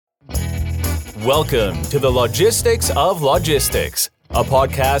Welcome to the Logistics of Logistics, a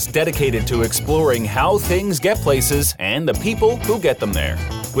podcast dedicated to exploring how things get places and the people who get them there.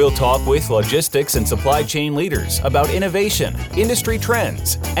 We'll talk with logistics and supply chain leaders about innovation, industry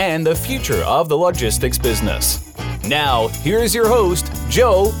trends, and the future of the logistics business. Now, here's your host,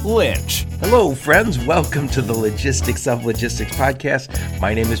 Joe Lynch. Hello, friends. Welcome to the Logistics of Logistics podcast.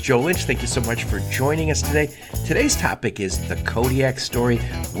 My name is Joe Lynch. Thank you so much for joining us today. Today's topic is the Kodiak Story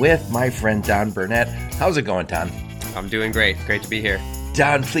with my friend Don Burnette. How's it going, Don? I'm doing great. Great to be here.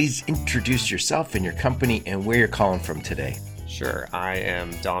 Don, please introduce yourself and your company and where you're calling from today. Sure. I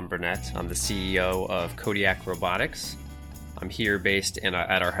am Don Burnette. I'm the CEO of Kodiak Robotics. I'm here based at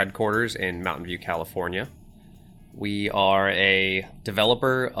our headquarters in Mountain View, California. We are a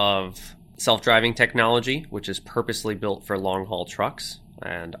developer of self-driving technology, which is purposely built for long-haul trucks.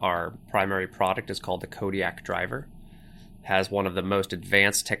 And our primary product is called the Kodiak Driver. It has one of the most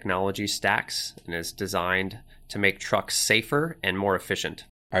advanced technology stacks and is designed to make trucks safer and more efficient.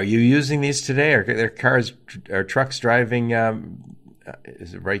 Are you using these today? Are there cars or trucks driving,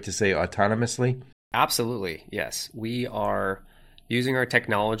 is it right to say autonomously? Absolutely, yes. We are using our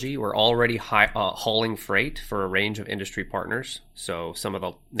technology. We're already hauling freight for a range of industry partners. So some of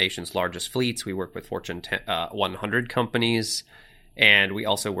the nation's largest fleets, we work with Fortune 100 companies, and we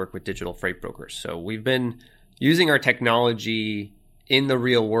also work with digital freight brokers. So we've been using our technology in the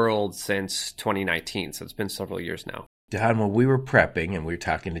real world since 2019. So it's been several years now. Don, when we were prepping and we were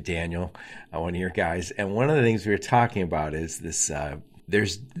talking to Daniel, one of your guys, and one of the things we were talking about is this,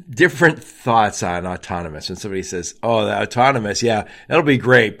 there's different thoughts on autonomous. When somebody says, oh, the autonomous, yeah, that'll be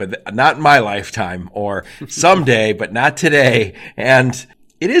great, but not in my lifetime, or someday, but not today. And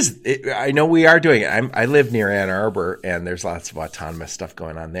I know we are doing it. I live near Ann Arbor, and there's lots of autonomous stuff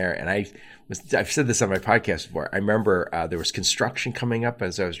going on there. And I've said this on my podcast before. I remember there was construction coming up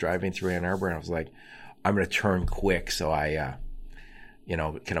as I was driving through Ann Arbor, and I was like, I'm going to turn quick so I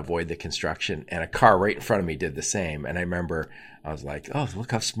can avoid the construction. And a car right in front of me did the same. And I remember I was like, oh,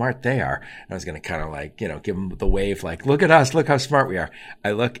 look how smart they are. And I was going to kind of give them the wave, like, look at us, look how smart we are.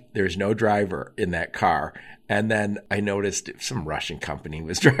 I look, there's no driver in that car. And then I noticed some Russian company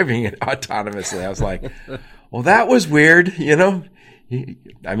was driving it autonomously. I was like, well, that was weird,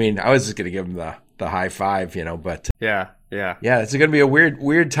 I mean, I was just going to give them the high five, but Yeah, it's going to be a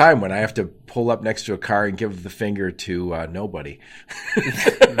weird time when I have to pull up next to a car and give the finger to nobody.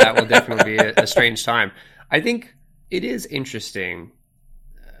 That will definitely be a strange time. I think it is interesting.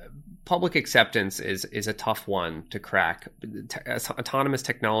 Public acceptance is a tough one to crack. Autonomous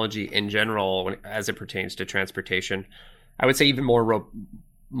technology in general, as it pertains to transportation, I would say even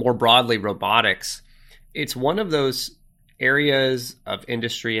more broadly, robotics. It's one of those areas of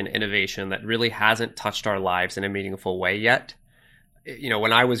industry and innovation that really hasn't touched our lives in a meaningful way yet.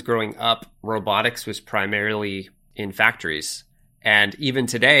 When I was growing up, robotics was primarily in factories. And even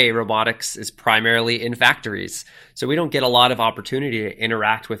today, robotics is primarily in factories. So we don't get a lot of opportunity to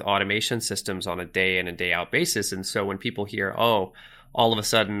interact with automation systems on a day in and day out basis. And so when people hear, oh, all of a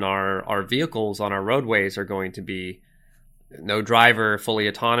sudden our vehicles on our roadways are going to be no driver, fully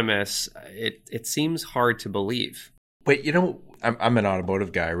autonomous, it seems hard to believe. But I'm an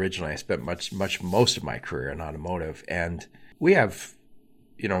automotive guy originally. I spent most of my career in automotive, and we have,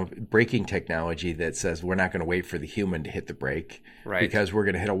 braking technology that says we're not going to wait for the human to hit the brake, right, because we're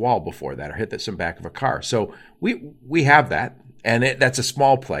going to hit a wall before that or hit some back of a car. So we have that, and that's a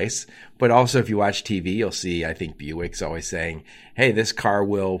small place. But also, if you watch TV, you'll see, I think Buick's always saying, "Hey, this car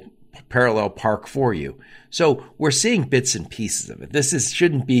will parallel park for you." So we're seeing bits and pieces of it.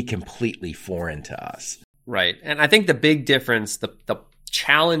 Shouldn't be completely foreign to us. Right. And I think the big difference, the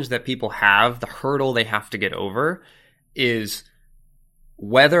challenge that people have, the hurdle they have to get over is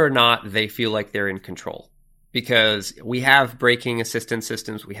whether or not they feel like they're in control. Because we have braking assistance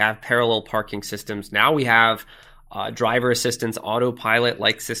systems, we have parallel parking systems. Now we have driver assistance,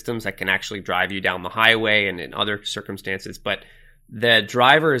 autopilot-like systems that can actually drive you down the highway and in other circumstances. But the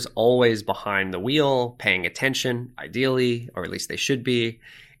driver is always behind the wheel, paying attention, ideally, or at least they should be.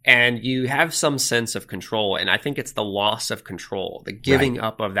 And you have some sense of control. And I think it's the loss of control, the giving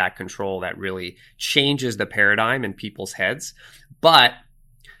up of that control that really changes the paradigm in people's heads. But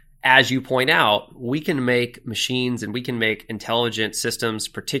as you point out, we can make machines and we can make intelligent systems,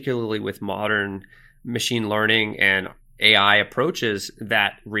 particularly with modern machine learning and AI approaches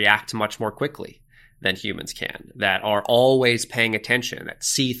that react much more quickly than humans can, that are always paying attention, that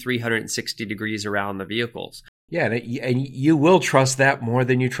see 360 degrees around the vehicles. Yeah, and you will trust that more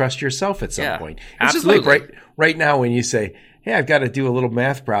than you trust yourself at some point. It's absolutely. Just like right now when you say, hey, I've got to do a little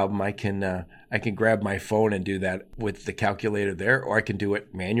math problem, I can grab my phone and do that with the calculator there, or I can do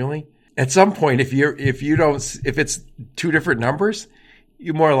it manually. At some point, if it's two different numbers,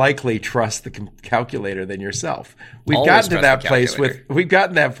 you more likely trust the calculator than yourself. We've gotten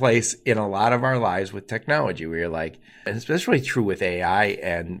that place in a lot of our lives with technology where you're like, and especially true with AI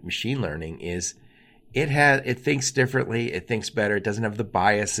and machine learning, is it thinks differently, it thinks better, it doesn't have the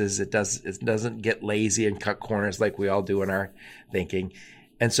biases, it doesn't get lazy and cut corners like we all do in our thinking.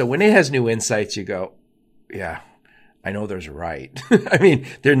 And so when it has new insights, you go, yeah, I know they're right. I mean,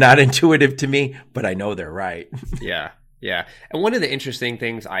 they're not intuitive to me, but I know they're right. Yeah. Yeah. And one of the interesting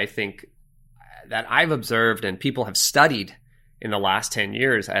things I think that I've observed and people have studied in the last 10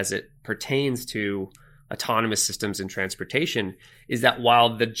 years as it pertains to autonomous systems in transportation is that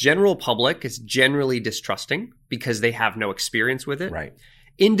while the general public is generally distrusting because they have no experience with it, right,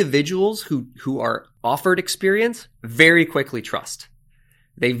 individuals who are offered experience very quickly trust.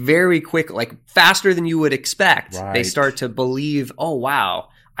 They very quick, like faster than you would expect, right, they start to believe, oh, wow,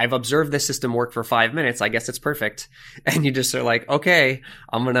 I've observed this system work for 5 minutes. I guess it's perfect. And you just are like, okay,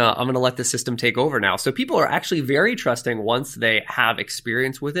 I'm gonna let the system take over now. So people are actually very trusting once they have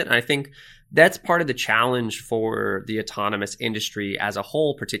experience with it. And I think that's part of the challenge for the autonomous industry as a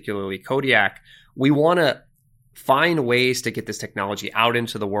whole, particularly Kodiak. We want to find ways to get this technology out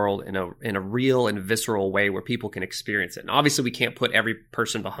into the world in a real and visceral way where people can experience it. And obviously we can't put every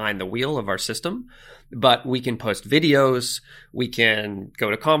person behind the wheel of our system, but we can post videos, we can go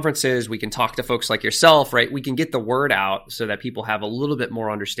to conferences, we can talk to folks like yourself, right? We can get the word out so that people have a little bit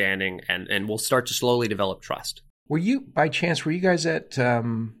more understanding and we'll start to slowly develop trust. Were you guys at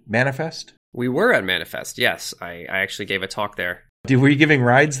Manifest? We were at Manifest, yes. I actually gave a talk there. Were you giving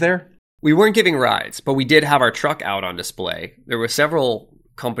rides there? We weren't giving rides, but we did have our truck out on display. There were several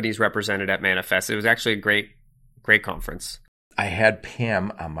companies represented at Manifest. It was actually a great conference. I had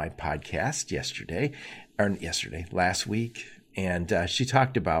Pam on my podcast last week, and she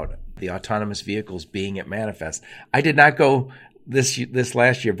talked about the autonomous vehicles being at Manifest. I did not go this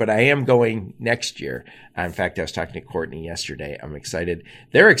last year, but I am going next year. In fact, I was talking to Courtney yesterday. I'm excited.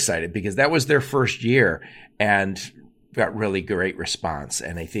 They're excited because that was their first year and got really great response.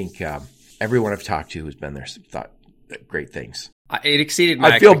 And I think everyone I've talked to who's been there thought great things. It exceeded my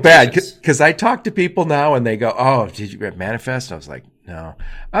expectations. I feel bad because I talk to people now and they go, "Oh, did you at Manifest?" And I was like, "No,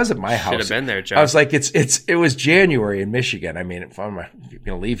 I was at my house." Should have been there, Joe. I was like, "It was January in Michigan. I mean, if I'm going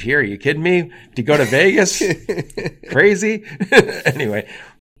to leave here, are you kidding me? To go to Vegas? Crazy." Anyway,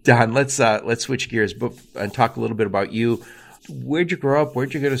 Don, let's switch gears and talk a little bit about you. Where'd you grow up?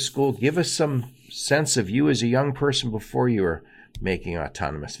 Where'd you go to school? Give us some sense of you as a young person before you were making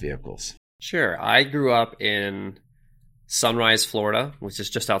autonomous vehicles. Sure. I grew up in Sunrise, Florida, which is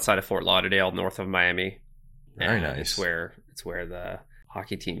just outside of Fort Lauderdale, north of Miami. Very nice. It's where the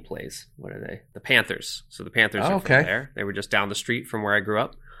hockey team plays. What are they? The Panthers. So the Panthers are from there. They were just down the street from where I grew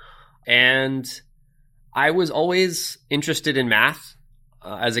up. And I was always interested in math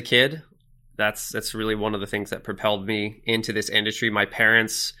as a kid. That's really one of the things that propelled me into this industry. My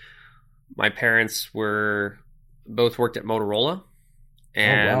parents were both worked at Motorola,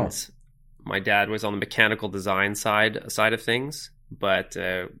 and my dad was on the mechanical design side of things. But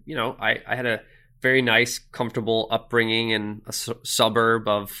I had a very nice, comfortable upbringing in a suburb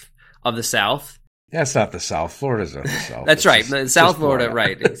of the South. That's not the South. Florida's not the South. That's right. South Florida,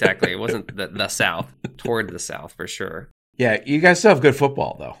 right? Exactly. It wasn't the South. Toward the South, for sure. Yeah, you guys still have good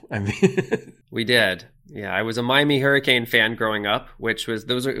football, though. I mean, we did. Yeah, I was a Miami Hurricane fan growing up,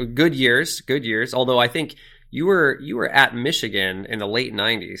 those are good years. Although I think you were at Michigan in the late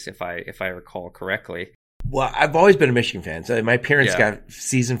 '90s, if I recall correctly. Well, I've always been a Michigan fan. So my parents got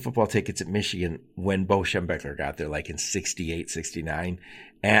season football tickets at Michigan when Bo Schembechler got there, like in '68, '69,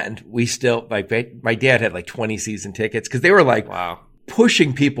 and we still my dad had like 20 season tickets because they were like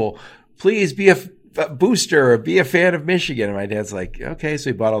pushing people, please be a booster or be a fan of Michigan. And my dad's like, okay. So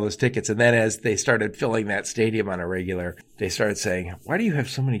he bought all those tickets. And then as they started filling that stadium on a regular, they started saying, why do you have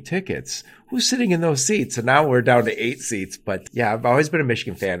so many tickets? Who's sitting in those seats? And now we're down to 8 seats. But yeah, I've always been a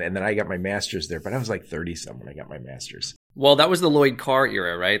Michigan fan. And then I got my master's there, but I was like 30-some when I got my master's. Well, that was the Lloyd Carr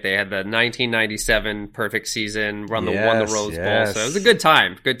era, right? They had the 1997 perfect season, won the Rose Bowl. So it was a good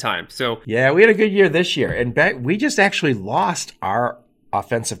time. So yeah, we had a good year this year. And we just actually lost our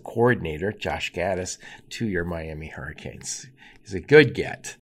offensive coordinator, Josh Gaddis, to your Miami Hurricanes. He's a good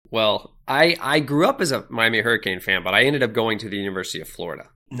get. Well, I grew up as a Miami Hurricane fan, but I ended up going to the University of Florida.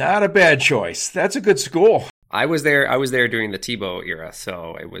 Not a bad choice. That's a good school. I was there during the Tebow era,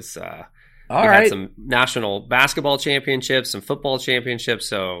 so it was had some national basketball championships, some football championships,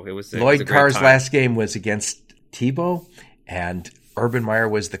 so it was Lloyd Carr's last game was against Tebow, and Urban Meyer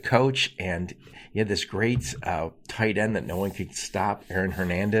was the coach, and You had this great tight end that no one could stop, Aaron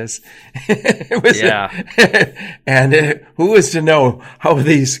Hernandez. It was, and who was to know how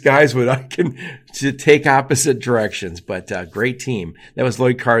these guys would to take opposite directions? But great team. That was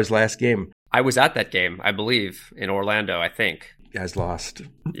Lloyd Carr's last game. I was at that game, I believe, in Orlando, I think. You guys lost.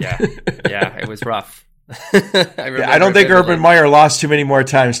 Yeah, it was rough. I don't think Urban Meyer lost too many more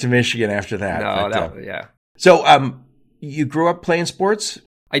times to Michigan after that. No, but, So you grew up playing sports?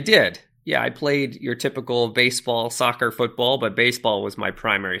 I did. Yeah, I played your typical baseball, soccer, football, but baseball was my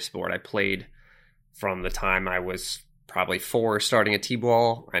primary sport. I played from the time I was probably 4 starting at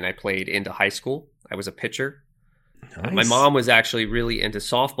T-ball, and I played into high school. I was a pitcher. Nice. My mom was actually really into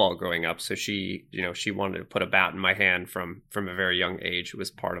softball growing up, so she wanted to put a bat in my hand from a very young age. It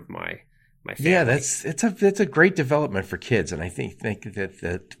was part of my family. Yeah, it's a great development for kids, and I think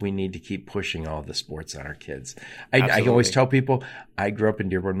that we need to keep pushing all the sports on our kids. I always tell people I grew up in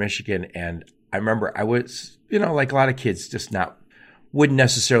Dearborn, Michigan, and I remember I was, like a lot of kids, just wouldn't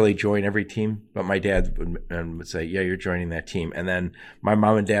necessarily join every team, but my dad would say, yeah, you're joining that team. And then my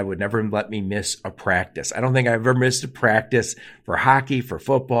mom and dad would never let me miss a practice. I don't think I've ever missed a practice for hockey, for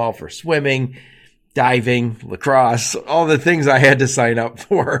football, for swimming, diving, lacrosse, all the things I had to sign up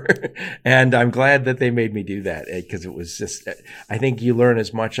for. And I'm glad that they made me do that, because it was just, I think you learn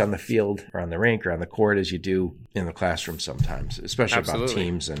as much on the field or on the rink or on the court as you do in the classroom sometimes, especially about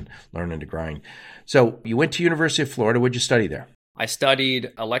teams and learning to grind. So you went to University of Florida. What'd you study there? I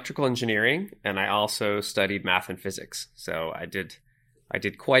studied electrical engineering, and I also studied math and physics. So I did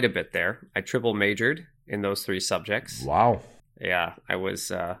quite a bit there. I triple majored in those 3 subjects. Wow. Yeah, I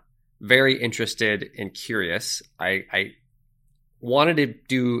was very interested and curious. I wanted to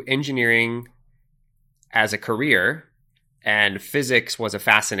do engineering as a career, and physics was a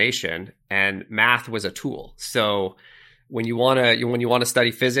fascination, and math was a tool. So when you want to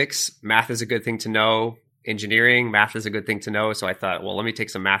study physics, math is a good thing to know. Engineering, math is a good thing to know. So I thought, well, let me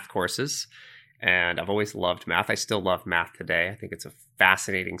take some math courses. And I've always loved math. I still love math today. I think it's a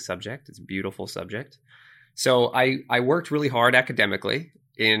fascinating subject. It's a beautiful subject. So I worked really hard academically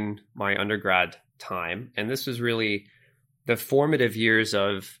in my undergrad time. And this was really the formative years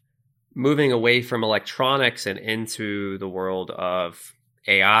of moving away from electronics and into the world of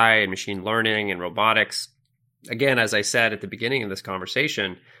AI and machine learning and robotics. Again, as I said at the beginning of this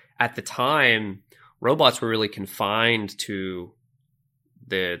conversation, at the time, robots were really confined to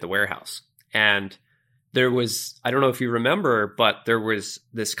the warehouse. And there was, I don't know if you remember, but there was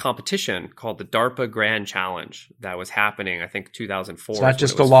this competition called the DARPA Grand Challenge that was happening, I think 2004. It's not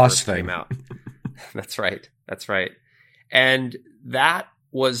just a lost thing. That's right. And that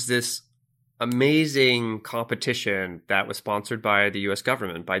was this amazing competition that was sponsored by the US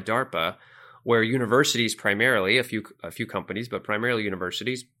government, by DARPA, where universities primarily, a few companies, but primarily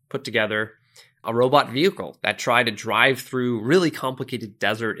universities, put together a robot vehicle that tried to drive through really complicated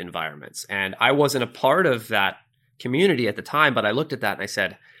desert environments. And I wasn't a part of that community at the time, but I looked at that and I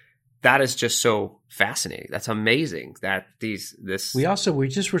said, that is just so fascinating. That's amazing that We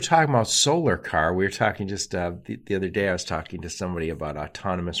just were talking about solar car. We were talking just the other day, I was talking to somebody about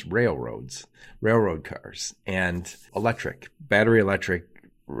autonomous railroad cars and battery electric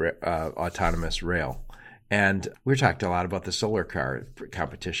autonomous rail. And we talked a lot about the solar car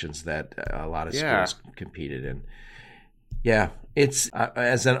competitions that a lot of schools competed in. Yeah, it's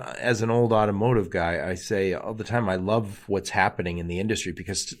as an old automotive guy, I say all the time, I love what's happening in the industry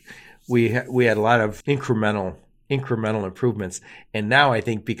because we had a lot of incremental improvements, and now I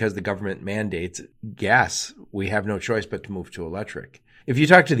think because the government mandates gas, we have no choice but to move to electric. If you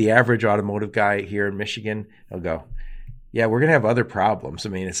talk to the average automotive guy here in Michigan, he'll go, "Yeah, we're gonna have other problems." I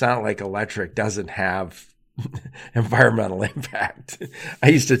mean, it's not like electric doesn't have environmental impact. I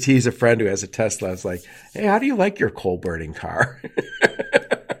used to tease a friend who has a Tesla. I was like, "Hey, how do you like your coal burning car?"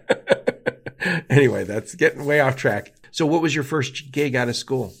 Anyway, that's getting way off track. So what was your first gig out of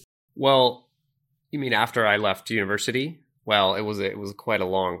school? Well, you mean after I left university? Well, it was quite a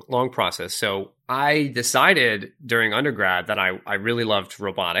long process. So I decided during undergrad that I really loved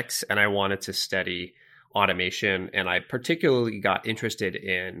robotics and I wanted to study automation, and I particularly got interested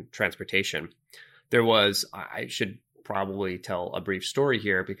in transportation. I should probably tell a brief story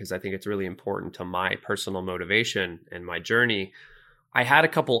here because I think it's really important to my personal motivation and my journey. I had a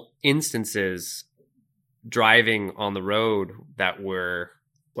couple instances driving on the road that were,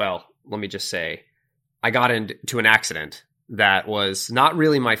 well, let me just say, I got into an accident that was not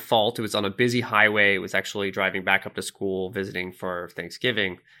really my fault. It was on a busy highway. It was actually driving back up to school, visiting for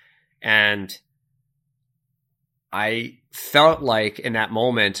Thanksgiving. And I felt like in that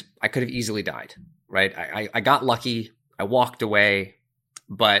moment, I could have easily died. Right. I got lucky. I walked away,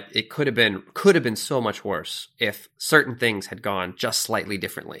 but it could have been so much worse if certain things had gone just slightly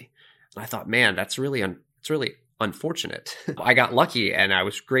differently. And I thought, man, it's really unfortunate. I got lucky and I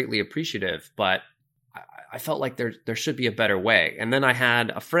was greatly appreciative, but I felt like there should be a better way. And then I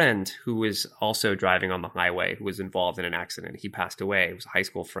had a friend who was also driving on the highway who was involved in an accident. He passed away. It was a high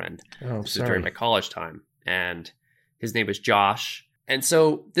school friend. Oh, this sorry. was during my college time. And his name was Josh. And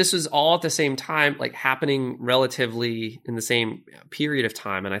so this was all at the same time, like happening relatively in the same period of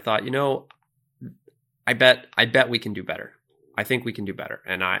time. And I thought, I bet we can do better. I think we can do better.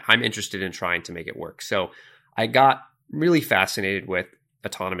 And I'm interested in trying to make it work. So I got really fascinated with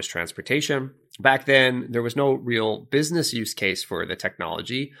autonomous transportation. Back then, there was no real business use case for the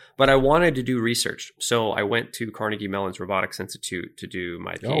technology, but I wanted to do research. So I went to Carnegie Mellon's Robotics Institute to do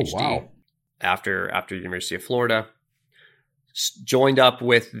my PhD. Oh, wow. After the University of Florida. Joined up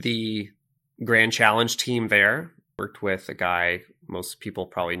with the Grand Challenge team there. Worked with a guy most people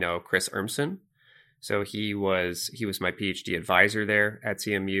probably know, Chris Urmson. So he was my PhD advisor there at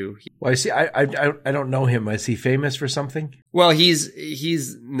CMU. Well, I see. I don't know him. Is he famous for something? Well,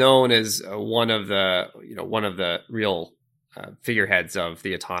 he's known as one of the real figureheads of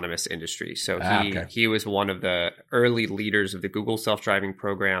the autonomous industry. So he was one of the early leaders of the Google self-driving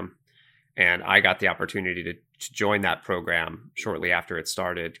program. And I got the opportunity to join that program shortly after it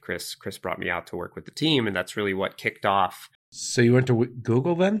started. Chris brought me out to work with the team, and that's really what kicked off. So you went to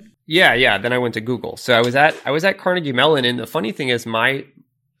Google then? Yeah. Then I went to Google. So I was at Carnegie Mellon, and the funny thing is, my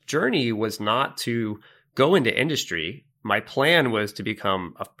journey was not to go into industry. My plan was to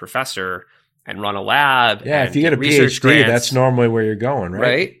become a professor and run a lab. Yeah, and if you get a PhD, grants, that's normally where you're going, right?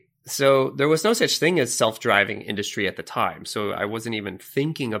 Right. So there was no such thing as self-driving industry at the time. So I wasn't even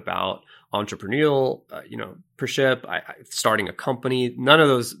thinking about entrepreneurial, entrepreneurship, starting a company. None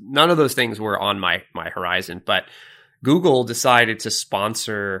of those things were on my horizon. But Google decided to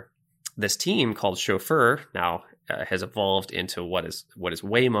sponsor this team called Chauffeur. Now has evolved into what is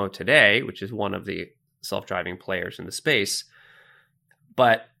Waymo today, which is one of the self-driving players in the space.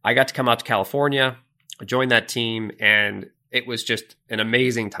 But I got to come out to California, join that team, and it was just an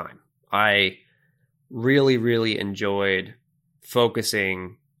amazing time. I really, really enjoyed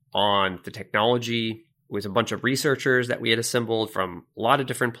focusing on the technology. It was a bunch of researchers that we had assembled from a lot of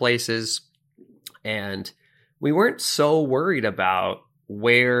different places. And we weren't so worried about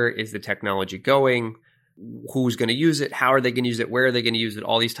where is the technology going, who's going to use it, how are they going to use it, where are they going to use it,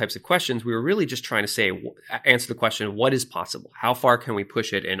 all these types of questions. We were really just trying to answer the question of what is possible, how far can we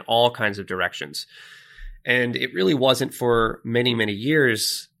push it in all kinds of directions. And it really wasn't for many, many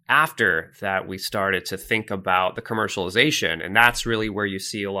years after that we started to think about the commercialization. And that's really where you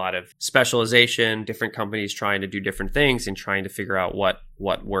see a lot of specialization, different companies trying to do different things and trying to figure out what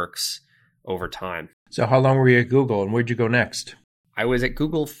works over time. So how long were you at Google and where'd you go next? I was at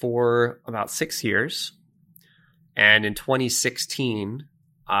Google for about 6 years. And in 2016,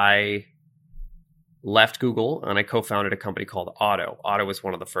 I left Google and I co-founded a company called Otto. Otto was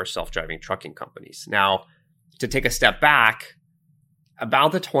one of the first self-driving trucking companies. Now, to take a step back,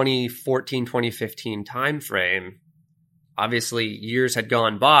 about the 2014, 2015 timeframe, obviously years had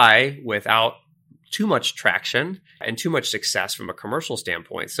gone by without too much traction and too much success from a commercial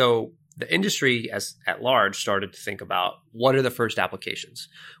standpoint. So the industry at large started to think about what are the first applications?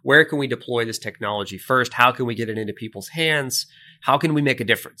 Where can we deploy this technology first? How can we get it into people's hands? How can we make a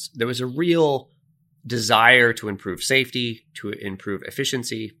difference? There was a real desire to improve safety, to improve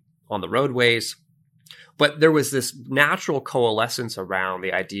efficiency on the roadways. But there was this natural coalescence around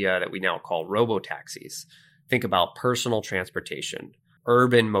the idea that we now call robotaxis. Think about personal transportation,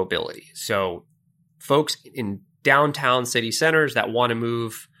 urban mobility. So folks in downtown city centers that want to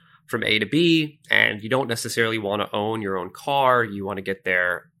move from A to B, and you don't necessarily want to own your own car. You want to get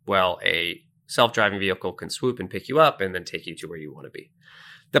there. Well, a self-driving vehicle can swoop and pick you up and then take you to where you want to be.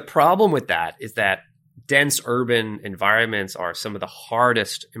 The problem with that is that dense urban environments are some of the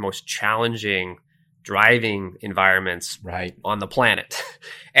hardest and most challenging driving environments on the planet.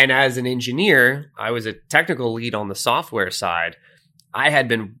 And as an engineer, I was a technical lead on the software side. I had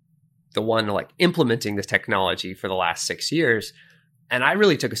been the one implementing this technology for the last 6 years. And I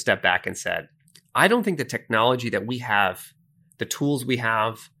really took a step back and said, I don't think the technology that we have, the tools we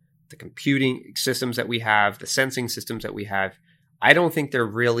have, the computing systems that we have, the sensing systems that we have, I don't think they're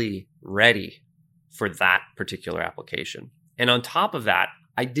really ready for that particular application. And on top of that,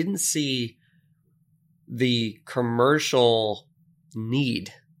 I didn't see the commercial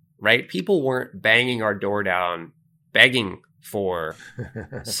need, right? People weren't banging our door down, begging for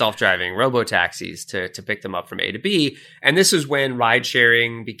self-driving robo-taxis to pick them up from A to B. And this is when ride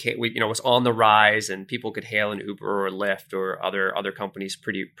sharing was on the rise, and people could hail an Uber or Lyft or other companies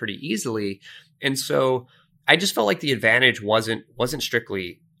pretty easily. And so I just felt like the advantage wasn't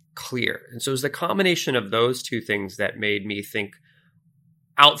strictly clear. And so it was the combination of those two things that made me think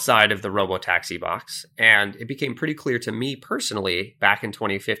outside of the robo-taxi box. And it became pretty clear to me personally back in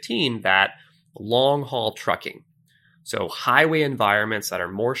 2015 that long-haul trucking, so highway environments that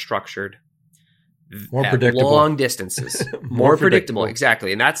are more structured, more predictable, long distances, more predictable.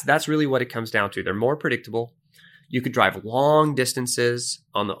 Exactly. And that's really what it comes down to. They're more predictable. You could drive long distances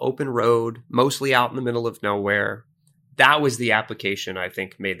on the open road, mostly out in the middle of nowhere. That was the application I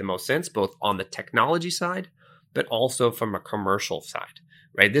think made the most sense, both on the technology side, but also from a commercial side.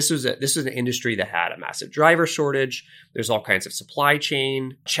 Right. This was an industry that had a massive driver shortage. There's all kinds of supply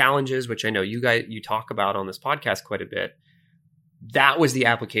chain challenges, which I know you talk about on this podcast quite a bit. That was the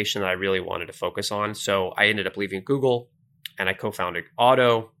application that I really wanted to focus on. So I ended up leaving Google and I co-founded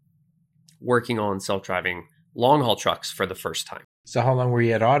Otto, working on self-driving long-haul trucks for the first time. So how long were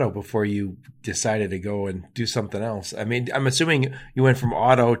you at Otto before you decided to go and do something else? I mean, I'm assuming you went from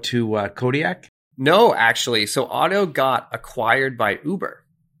Otto to Kodiak? No, actually. So Otto got acquired by Uber.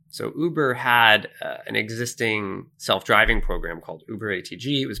 So Uber had an existing self-driving program called Uber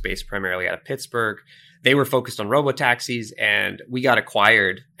ATG. It was based primarily out of Pittsburgh. They were focused on robotaxis, and we got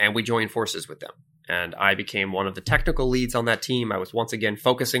acquired and we joined forces with them. And I became one of the technical leads on that team. I was once again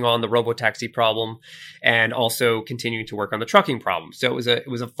focusing on the robotaxi problem and also continuing to work on the trucking problem. So it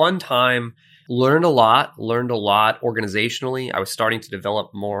was a fun time. Learned a lot organizationally. I was starting to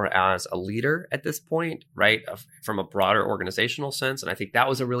develop more as a leader at this point, right, from a broader organizational sense. And I think that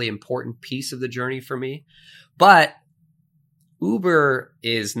was a really important piece of the journey for me. But Uber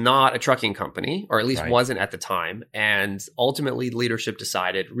is not a trucking company, or at least wasn't at the time. And ultimately, leadership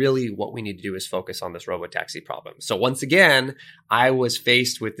decided really what we need to do is focus on this robotaxi problem. So once again, I was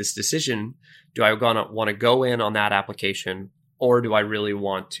faced with this decision. Do I want to go in on that application, or do I really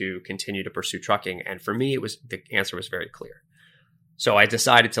want to continue to pursue trucking? And for me, the answer was very clear. So I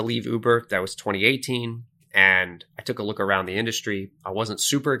decided to leave Uber. That was 2018. And I took a look around the industry. I wasn't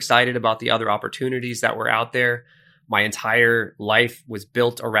super excited about the other opportunities that were out there. My entire life was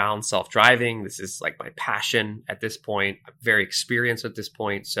built around self-driving. This is like my passion at this point. I'm very experienced at this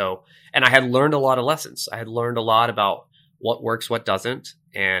point. And I had learned a lot of lessons. I had learned a lot about what works, what doesn't,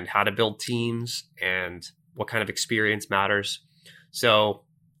 and how to build teams and what kind of experience matters. So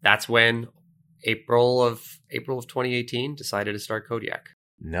that's when April of 2018 decided to start Kodiak.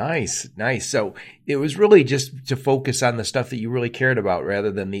 Nice. So it was really just to focus on the stuff that you really cared about rather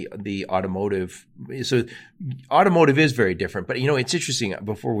than the automotive. So automotive is very different, but it's interesting.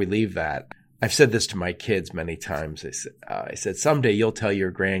 Before we leave that, I've said this to my kids many times. I said, someday you'll tell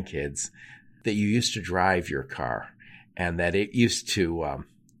your grandkids that you used to drive your car and that it used to,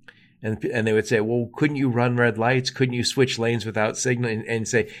 and they would say, well, couldn't you run red lights? Couldn't you switch lanes without signaling? And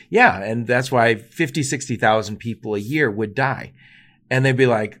say, yeah. And that's why 50, 60,000 people a year would die. And they'd be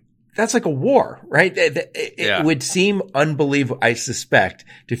like, that's like a war, right? It would seem unbelievable, I suspect,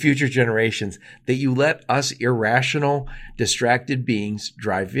 to future generations that you let us irrational, distracted beings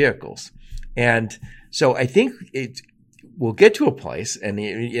drive vehicles. And so I think we'll get to a place, and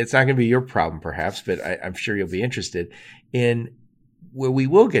it's not going to be your problem perhaps, but I'm sure you'll be interested in where we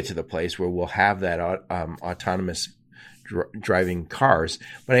will get to the place where we'll have that autonomous driving cars.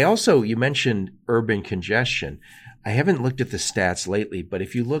 But you mentioned urban congestion. I haven't looked at the stats lately, but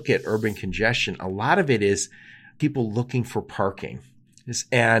if you look at urban congestion, a lot of it is people looking for parking.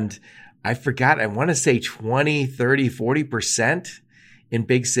 And I want to say 20, 30, 40% in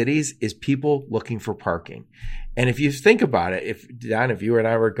big cities is people looking for parking. And if you think about it, if you and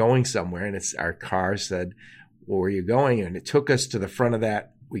I were going somewhere and our car said, well, where are you going? And it took us to the front of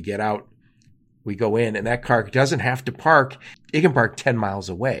that, we get out, we go in, and that car doesn't have to park. It can park 10 miles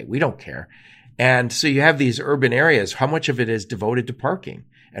away. We don't care. And so you have these urban areas. How much of it is devoted to parking?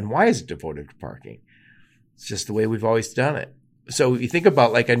 And why is it devoted to parking? It's just the way we've always done it. So you think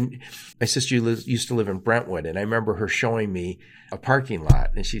about my sister used to live in Brentwood, and I remember her showing me a parking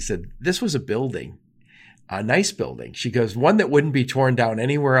lot. And she said, this was a building, a nice building. She goes, one that wouldn't be torn down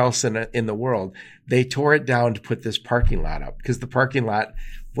anywhere else in the world. They tore it down to put this parking lot up because the parking lot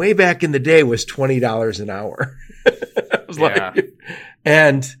way back in the day was $20 an hour.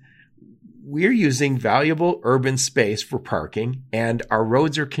 And we're using valuable urban space for parking, and our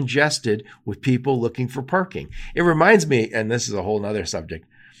roads are congested with people looking for parking. It reminds me, and this is a whole nother subject,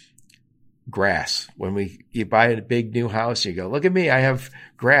 grass. When you buy a big new house, you go, look at me, I have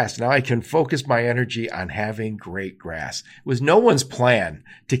grass. Now I can focus my energy on having great grass. It was no one's plan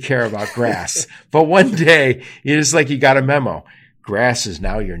to care about grass. But one day, you got a memo. Grass is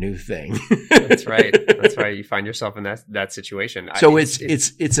now your new thing. That's right. That's right. You find yourself in that situation. So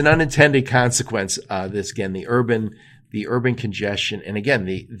it's an unintended consequence. This again, the urban congestion, and again,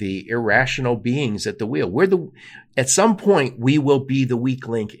 the irrational beings at the wheel. At some point we will be the weak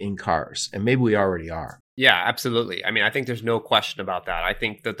link in cars, and maybe we already are. Yeah, absolutely. I mean, I think there's no question about that. I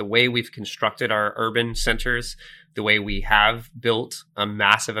think that the way we've constructed our urban centers, the way we have built a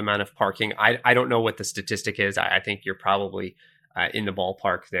massive amount of parking, I don't know what the statistic is. I think you're probably in the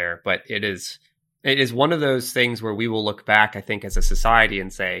ballpark there, but it is one of those things where we will look back, I think, as a society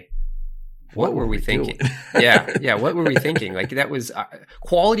and say, what were we thinking? Yeah. What were we thinking? Like, that was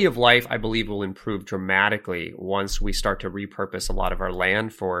quality of life, I believe, will improve dramatically once we start to repurpose a lot of our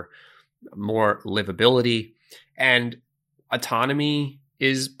land for more livability, and autonomy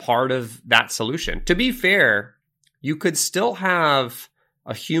is part of that solution. To be fair, you could still have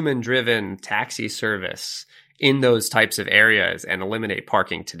a human-driven taxi service in those types of areas and eliminate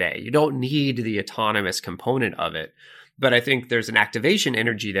parking today. You don't need the autonomous component of it. But I think there's an activation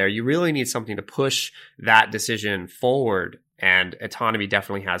energy there. You really need something to push that decision forward. And autonomy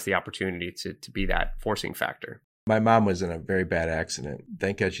definitely has the opportunity to be that forcing factor. My mom was in a very bad accident.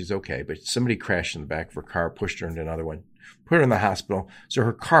 Thank God she's okay. But somebody crashed in the back of her car, pushed her into another one, put her in the hospital. So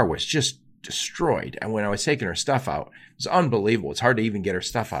her car was just destroyed. And when I was taking her stuff out, it was unbelievable. It's hard to even get her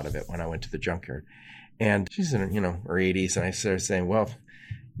stuff out of it when I went to the junkyard. And she's in her 80s. And I started saying, well,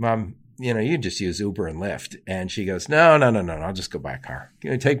 Mom, you can just use Uber and Lyft. And she goes, no, I'll just go buy a car.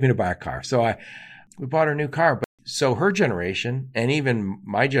 Take me to buy a car. So we bought her a new car. But so her generation, and even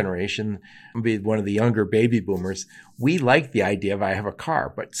my generation, be one of the younger baby boomers, we like the idea of I have a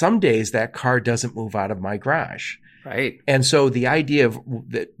car. But some days that car doesn't move out of my garage. Right. And so the idea of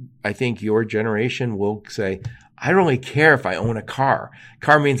that, I think your generation will say, I don't really care if I own a car.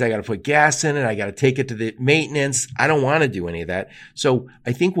 Car means I got to put gas in it. I got to take it to the maintenance. I don't want to do any of that. So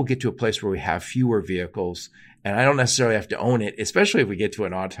I think we'll get to a place where we have fewer vehicles, and I don't necessarily have to own it, especially if we get to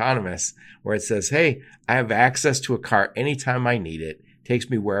an autonomous where it says, hey, I have access to a car anytime I need it. It takes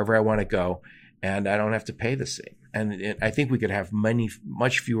me wherever I want to go, and I don't have to pay the same. And I think we could have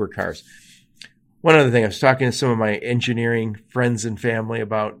much fewer cars. One other thing, I was talking to some of my engineering friends and family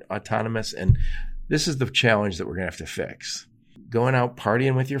about autonomous, and this is the challenge that we're going to have to fix. Going out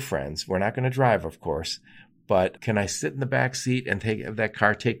partying with your friends. We're not going to drive, of course, but can I sit in the back seat and have that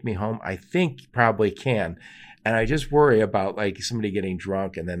car take me home? I think probably can. And I just worry about somebody getting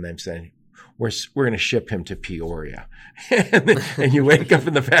drunk and then them saying, we're going to ship him to Peoria. and you wake up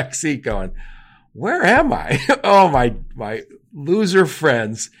in the back seat going, where am I? Oh, my loser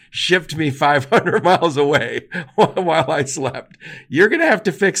friends shipped me 500 miles away while I slept. You're going to have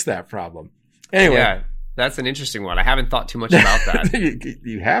to fix that problem. Anyway. Yeah, that's an interesting one. I haven't thought too much about that.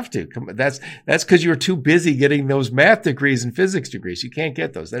 You have to. That's because you're too busy getting those math degrees and physics degrees. You can't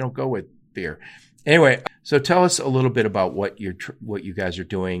get those. They don't go with beer. Anyway, so tell us a little bit about what you guys are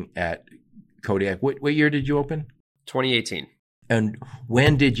doing at Kodiak. What year did you open? 2018. And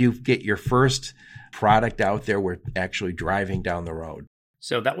when did you get your first product out there? We're actually driving down the road.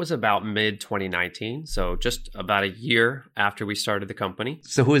 So that was about mid-2019, so just about a year after we started the company.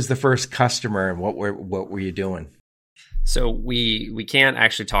 So who was the first customer, and what were you doing? So we can't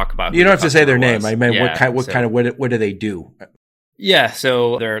actually talk about. You don't have to say their name. I mean, yeah, what do they do? Yeah,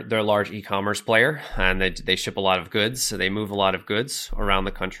 so they're a large e-commerce player, and they ship a lot of goods. So they move a lot of goods around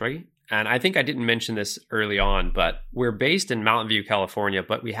the country. And I think I didn't mention this early on, but we're based in Mountain View, California,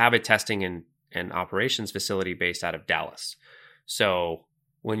 but we have a testing and operations facility based out of Dallas. So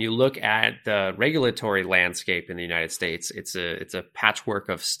when you look at the regulatory landscape in the United States, it's a patchwork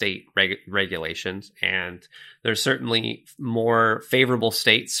of state regulations, and there's certainly more favorable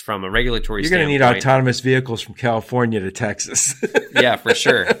states from a regulatory standpoint. You're going to need autonomous vehicles from California to Texas. Yeah, for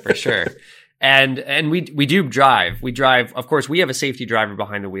sure. And we do drive. We drive, of course, we have a safety driver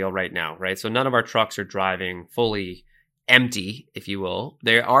behind the wheel right now, right? So none of our trucks are driving fully empty, if you will.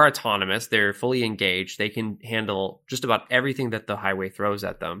 They are autonomous. They're fully engaged. They can handle just about everything that the highway throws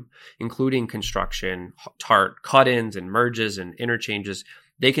at them, including construction, cut-ins and merges and interchanges.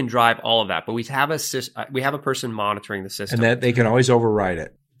 They can drive all of that, but we have a person monitoring the system. And that they can always override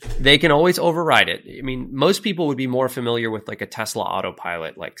it. They can always override it. I mean, most people would be more familiar with like a Tesla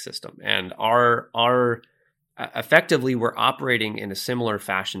autopilot like system, and our effectively we're operating in a similar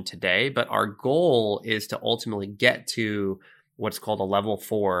fashion today. But our goal is to ultimately get to what's called a level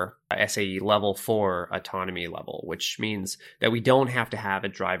 4, SAE level 4 autonomy level, which means that we don't have to have a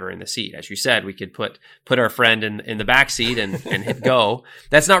driver in the seat. As you said, we could put our friend in the back seat and hit go.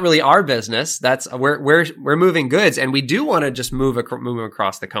 That's not really our business. That's we're moving goods, and we do want to just move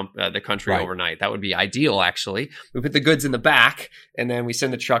across the country overnight. That would be ideal, actually. We put the goods in the back, and then we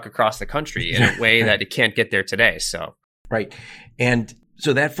send the truck across the country in a way that it can't get there today. So right, and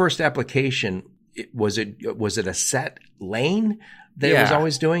so that first application. Was it a set lane that it was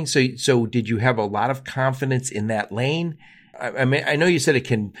always doing? So did you have a lot of confidence in that lane? I mean, I know you said it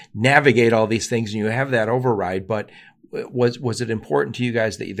can navigate all these things and you have that override, but was it important to you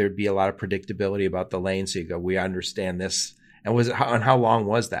guys that there'd be a lot of predictability about the lane? So you go, we understand this. And how long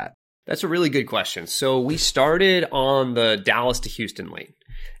was that? That's a really good question. So we started on the Dallas to Houston lane,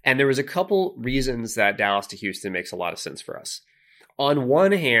 and there was a couple reasons that Dallas to Houston makes a lot of sense for us. On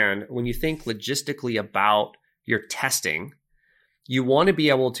one hand, when you think logistically about your testing, you want to be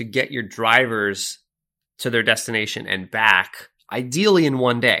able to get your drivers to their destination and back, ideally in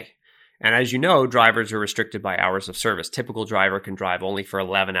one day. And as you know, drivers are restricted by hours of service. Typical driver can drive only for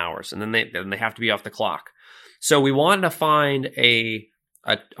 11 hours, and then they have to be off the clock. So we wanted to find a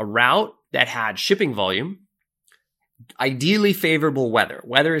route that had shipping volume, ideally favorable weather.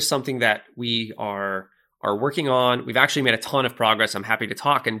 Weather is something that we are working on. We've actually made a ton of progress. I'm happy to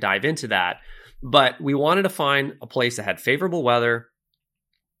talk and dive into that. But we wanted to find a place that had favorable weather,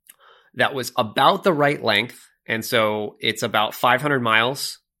 that was about the right length. And so it's about 500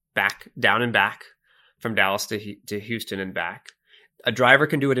 miles down and back from Dallas to Houston and back. A driver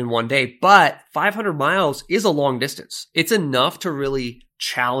can do it in one day, but 500 miles is a long distance. It's enough to really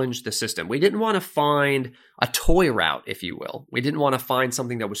challenge the system. We didn't want to find a toy route, if you will. We didn't want to find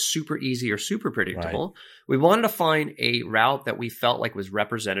something that was super easy or super predictable. Right. We wanted to find a route that we felt like was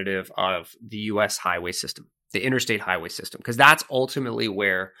representative of the U.S. highway system, the interstate highway system, because that's ultimately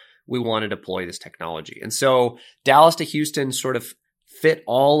where we want to deploy this technology. And so Dallas to Houston sort of fit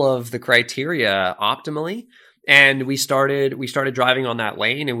all of the criteria optimally. And we started driving on that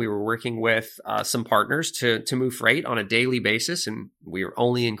lane, and we were working with some partners to move freight on a daily basis, and we are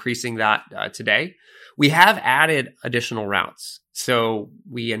only increasing that today. We have added additional routes. So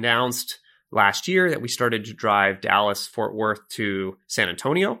we announced last year that we started to drive Dallas, Fort Worth to San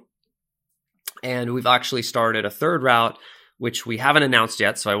Antonio, and we've actually started a third route, which we haven't announced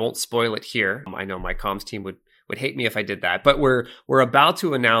yet, so I won't spoil it here. I know my comms team would hate me if I did that, but we're about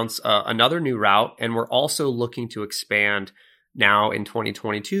to announce another new route, and we're also looking to expand now in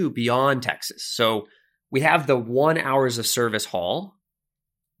 2022 beyond Texas. So we have the 1 hours of service haul,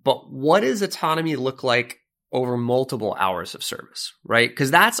 but what does autonomy look like over multiple hours of service, right?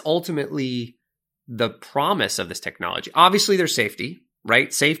 Because that's ultimately the promise of this technology. Obviously, there's safety,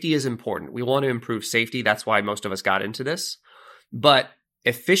 right? Safety is important. We want to improve safety. That's why most of us got into this. But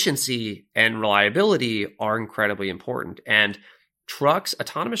efficiency and reliability are incredibly important. And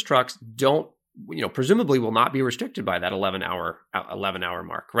autonomous trucks presumably will not be restricted by that 11 hour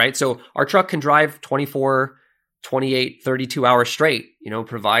mark, right? So our truck can drive 24, 28, 32 hours straight,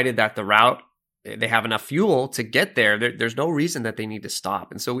 provided that the route, they have enough fuel to get there. There's no reason that they need to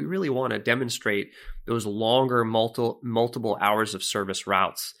stop. And so we really want to demonstrate those longer multiple hours of service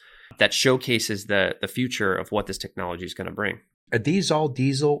routes that showcases the future of what this technology is going to bring. Are these all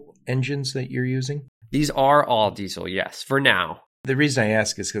diesel engines that you're using? These are all diesel, yes, for now. The reason I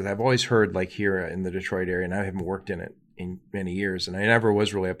ask is because I've always heard, like here in the Detroit area, and I haven't worked in it in many years, and I never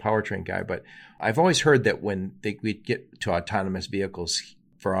was really a powertrain guy, but I've always heard that when we get to autonomous vehicles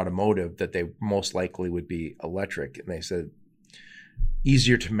for automotive, that they most likely would be electric. And they said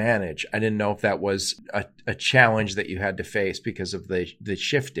easier to manage. I didn't know if that was a challenge that you had to face because of the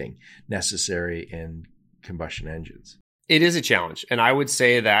shifting necessary in combustion engines. It is a challenge. And I would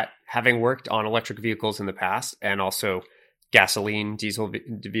say that having worked on electric vehicles in the past and also gasoline, diesel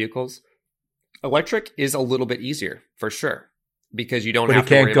vehicles, electric is a little bit easier for sure, because you don't have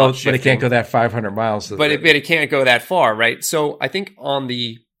to worry about shifting. But it can't go that 500 miles. But it can't go that far, right? So I think on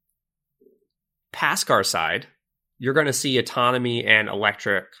the pass car side, you're going to see autonomy and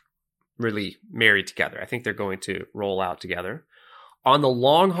electric really married together. I think they're going to roll out together. On the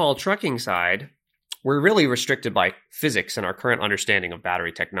long haul trucking side, we're really restricted by physics and our current understanding of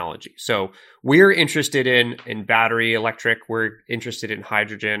battery technology. So we're interested in battery electric. We're interested in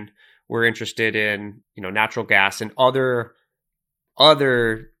hydrogen. We're interested in natural gas and other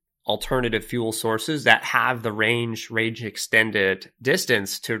alternative fuel sources that have the range extended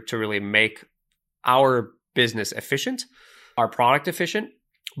distance to really make our business efficient, our product efficient.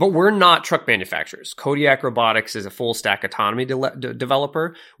 But we're not truck manufacturers. Kodiak Robotics is a full stack autonomy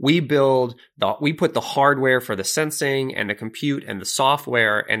developer. We put the hardware for the sensing and the compute and the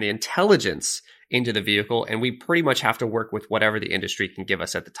software and the intelligence into the vehicle, and we pretty much have to work with whatever the industry can give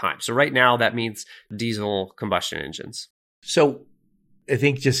us at the time. So right now, that means diesel combustion engines. So I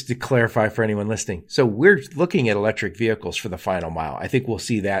think just to clarify for anyone listening, so we're looking at electric vehicles for the final mile. I think we'll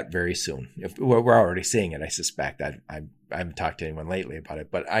see that very soon. We're already seeing it, I suspect. I haven't talked to anyone lately about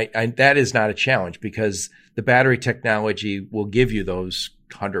it, but that is not a challenge because the battery technology will give you those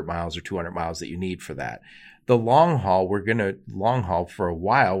 100 miles or 200 miles that you need for that. The long haul for a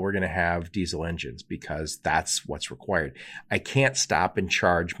while, we're going to have diesel engines because that's what's required. I can't stop and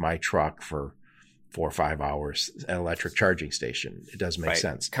charge my truck for 4 or 5 hours at an electric charging station. It doesn't make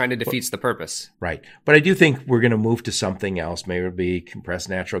sense. Kind of defeats the purpose. Right. But I do think we're going to move to something else. Maybe it'll be compressed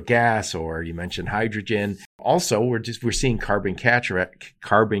natural gas, or you mentioned hydrogen. Also, we're seeing carbon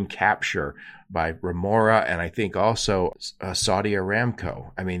capture by Remora, and I think also Saudi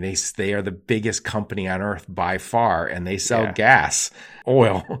Aramco. I mean, they are the biggest company on earth by far, and they sell gas,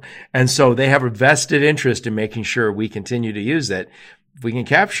 oil. And so they have a vested interest in making sure we continue to use it. If we can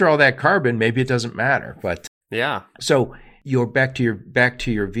capture all that carbon, maybe it doesn't matter. But yeah. So you're back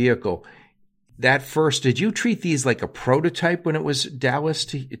to your vehicle. That first, did you treat these like a prototype when it was Dallas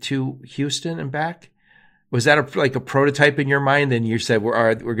to Houston and back? Was that like a prototype in your mind? And you said,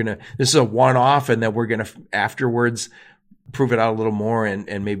 this is a one-off, and then we're going to afterwards prove it out a little more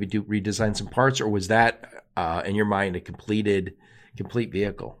and maybe redesign some parts? Or was that, in your mind, a complete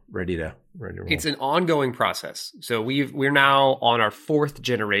vehicle ready to roll? It's an ongoing process. So we're now on our 4th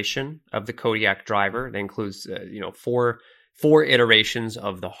generation of the Kodiak driver. That includes, four iterations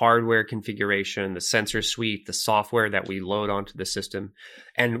of the hardware configuration, the sensor suite, the software that we load onto the system.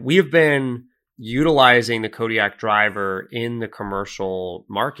 And we've been utilizing the Kodiak driver in the commercial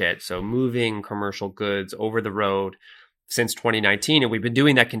market, so moving commercial goods over the road since 2019, and we've been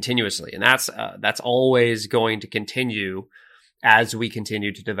doing that continuously. And that's always going to continue as we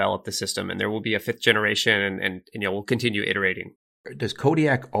continue to develop the system. And there will be a 5th generation, and we'll continue iterating. Does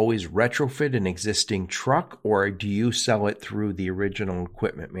Kodiak always retrofit an existing truck, or do you sell it through the original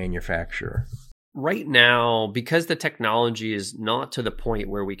equipment manufacturer? Right now, because the technology is not to the point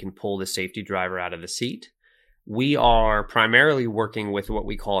where we can pull the safety driver out of the seat, we are primarily working with what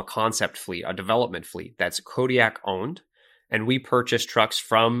we call a concept fleet, a development fleet that's Kodiak owned. And we purchase trucks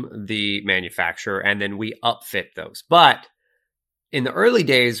from the manufacturer and then we upfit those. But in the early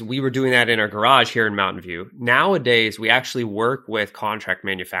days, we were doing that in our garage here in Mountain View. Nowadays, we actually work with contract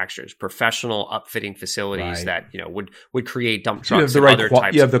manufacturers, professional upfitting facilities that would create dump trucks.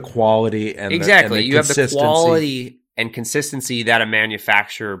 You have the quality and exactly. You have the quality and consistency that a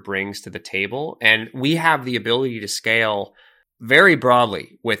manufacturer brings to the table, and we have the ability to scale very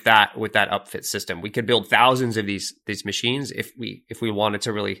broadly with that upfit system. We could build thousands of these machines if we wanted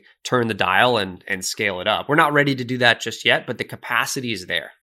to really turn the dial and scale it up. We're not ready to do that just yet, but the capacity is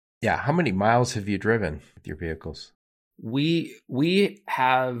there. Yeah. How many miles have you driven with your vehicles? We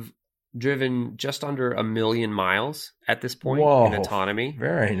have driven just under 1 million miles at this point in autonomy.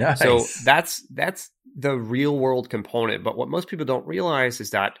 Very nice. So that's the real world component. But what most people don't realize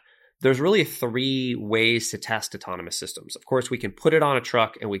is that there's really 3 ways to test autonomous systems. Of course, we can put it on a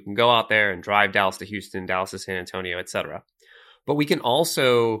truck and we can go out there and drive Dallas to Houston, Dallas to San Antonio, etc. But we can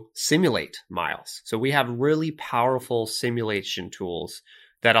also simulate miles. So we have really powerful simulation tools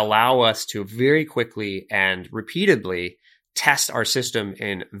that allow us to very quickly and repeatedly test our system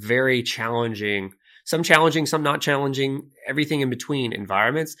in very challenging, some not challenging, everything in between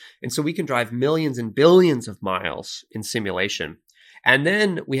environments. And so we can drive millions and billions of miles in simulation. And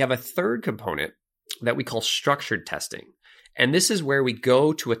then we have a third component that we call structured testing. And this is where we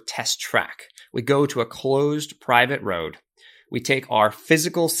go to a test track. We go to a closed private road. We take our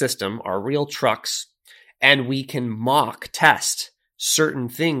physical system, our real trucks, and we can mock test certain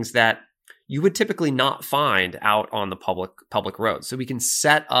things that you would typically not find out on the public road. So we can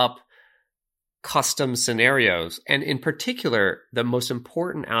set up custom scenarios. And in particular, the most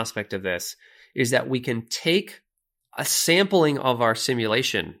important aspect of this is that we can take a sampling of our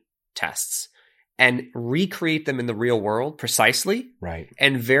simulation tests and recreate them in the real world precisely, right,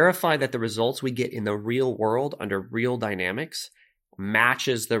 and verify that the results we get in the real world under real dynamics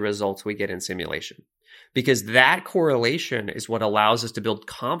matches the results we get in simulation. Because that correlation is what allows us to build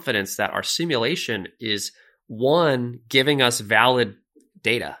confidence that our simulation is, 1, giving us valid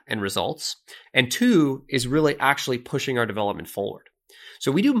data and results, and 2, is really actually pushing our development forward.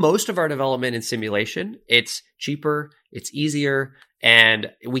 So we do most of our development in simulation. It's cheaper, it's easier,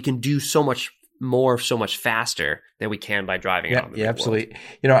 and we can do so much so much faster than we can by driving out in the real absolutely.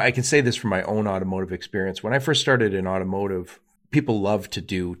 world. I can say this from my own automotive experience. When I first started in automotive, people love to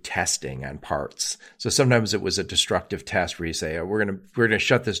do testing on parts. So sometimes it was a destructive test where you say, oh, we're gonna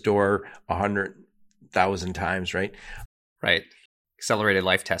shut this door 100,000 times, right? Right. Accelerated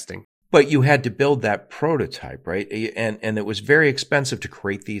life testing. But you had to build that prototype, right? And it was very expensive to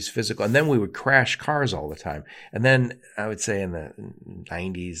create these physical. And then we would crash cars all the time. And then I would say in the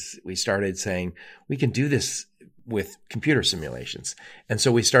 90s, we started saying we can do this with computer simulations. And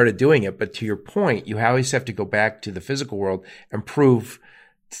so we started doing it. But to your point, you always have to go back to the physical world and prove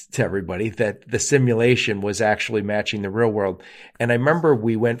to everybody that the simulation was actually matching the real world. And I remember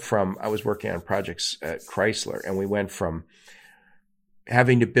I was working on projects at Chrysler, and we went from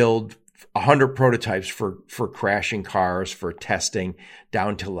having to build 100 prototypes for crashing cars, for testing,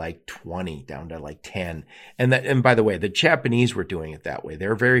 down to like 20, down to like 10. And by the way, the Japanese were doing it that way.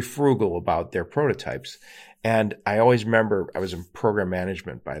 They're very frugal about their prototypes. And I always remember, I was in program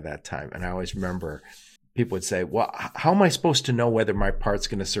management by that time, and I always remember people would say, well, how am I supposed to know whether my part's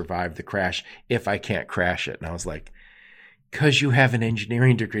going to survive the crash if I can't crash it? And I was like, because you have an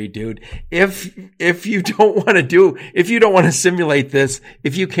engineering degree, dude. If you don't want to simulate this,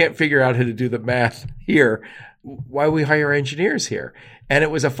 if you can't figure out how to do the math here, why we hire engineers here? And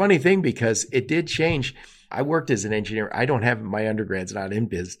it was a funny thing because it did change. I worked as an engineer. I don't have my undergrad's not in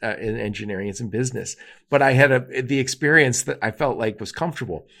in engineering; it's in business. But I had the experience that I felt like was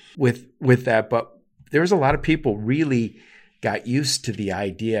comfortable with that. But there was a lot of people really got used to the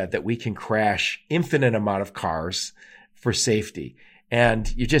idea that we can crash infinite amount of cars for safety.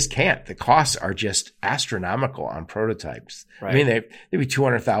 And you just can't. The costs are just astronomical on prototypes. Right. I mean, they'd be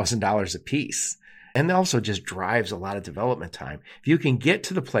 $200,000 a piece. And it also just drives a lot of development time. If you can get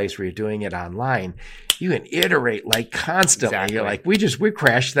to the place where you're doing it online, you can iterate like constantly. Exactly. You're like, we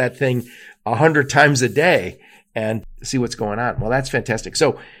crash that thing 100 times a day and see what's going on. Well, that's fantastic.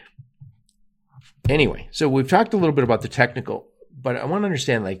 So anyway, so we've talked a little bit about the technical, but I want to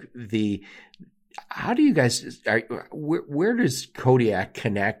understand how do you guys, where does Kodiak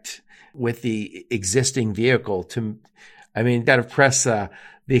connect with the existing vehicle got to press the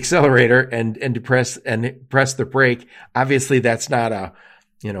accelerator and press the brake. Obviously that's not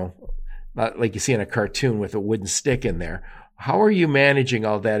not like you see in a cartoon with a wooden stick in there. How are you managing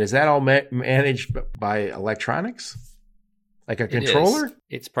all that? Is that all managed by electronics? Like a controller?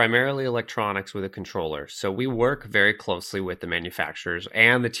 It's primarily electronics with a controller. So we work very closely with the manufacturers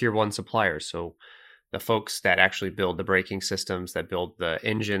and the tier one suppliers. So the folks that actually build the braking systems, that build the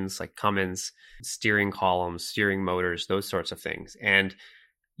engines like Cummins, steering columns, steering motors, those sorts of things. And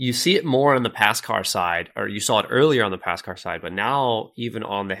you see it more on the pass car side, or you saw it earlier on the pass car side, but now even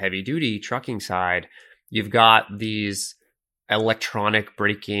on the heavy duty trucking side, you've got these electronic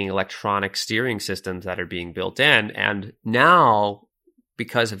braking, electronic steering systems that are being built in. And now,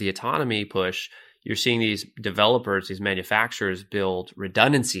 because of the autonomy push, you're seeing these developers, these manufacturers build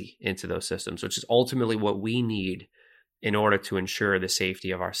redundancy into those systems, which is ultimately what we need in order to ensure the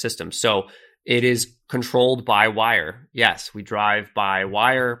safety of our system. So it is controlled by wire. Yes, we drive by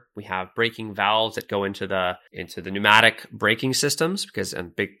wire. We have braking valves that go into the pneumatic braking systems, because in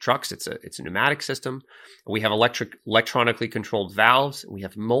big trucks it's a pneumatic system. We have electronically controlled valves. We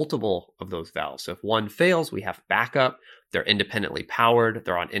have multiple of those valves. So if one fails, we have backup. They're independently powered.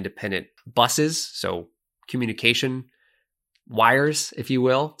 They're on independent buses, so communication wires, if you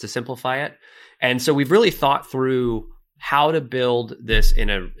will, to simplify it. And so we've really thought through how to build this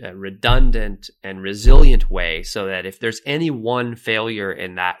in a redundant and resilient way so that if there's any one failure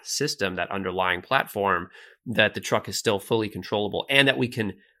in that system, that underlying platform, that the truck is still fully controllable and that we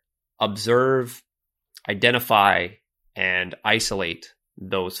can observe, identify, and isolate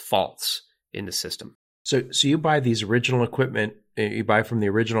those faults in the system. So you buy these original equipment, you buy from the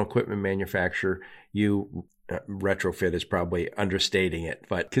original equipment manufacturer, you retrofit is probably understating it,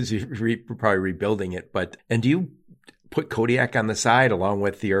 but because you're probably rebuilding it. And do you put Kodiak on the side along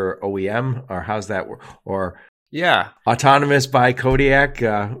with your OEM, or how's that work? Or autonomous by Kodiak,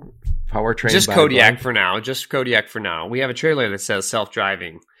 powertrain just by Kodiak for now. Just Kodiak for now. We have a trailer that says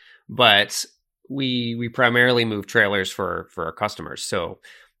self-driving, but we primarily move trailers for our customers, so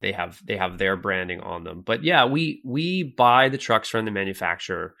they have their branding on them. But yeah, we buy the trucks from the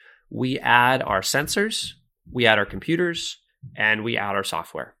manufacturer. We add our sensors, we add our computers, and we add our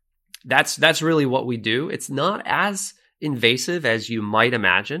software. That's really what we do. It's not as invasive as you might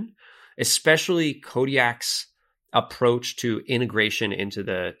imagine, especially Kodiak's approach to integration into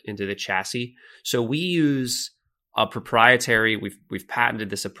the chassis. So we use a proprietary, we've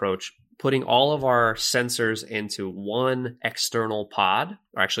patented this approach putting all of our sensors into one external pod,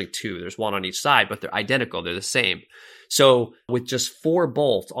 or actually two. There's one on each side, but they're identical. They're the same. So with just 4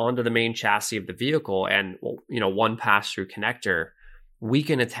 bolts onto the main chassis of the vehicle and one pass-through connector, we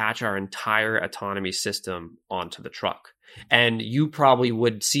can attach our entire autonomy system onto the truck. And you probably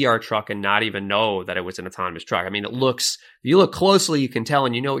would see our truck and not even know that it was an autonomous truck. I mean, if you look closely, you can tell,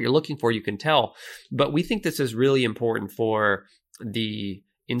 and you know what you're looking for, you can tell. But we think this is really important for the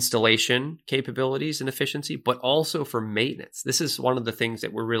installation capabilities and efficiency, but also for maintenance. This is one of the things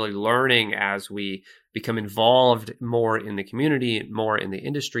that we're really learning as we become involved more in the community, more in the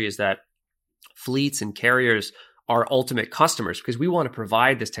industry, is that fleets and carriers are ultimate customers because we want to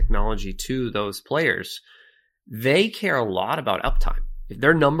provide this technology to those players. They care a lot about uptime.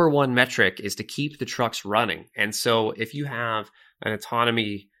 Their number one metric is to keep the trucks running. And so if you have an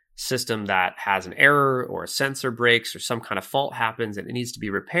autonomy system that has an error or a sensor breaks or some kind of fault happens and it needs to be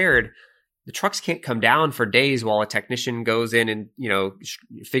repaired, the trucks can't come down for days while a technician goes in and,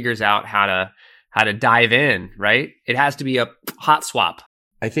 figures out how to dive in, right? It has to be a hot swap.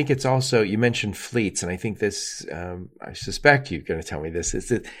 I think it's also, you mentioned fleets, and I think this, I suspect you're going to tell me this, is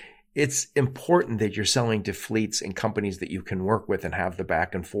that it's important that you're selling to fleets and companies that you can work with and have the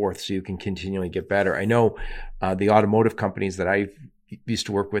back and forth so you can continually get better. I know the automotive companies that I used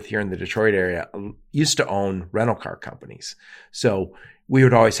to work with here in the Detroit area used to own rental car companies. So we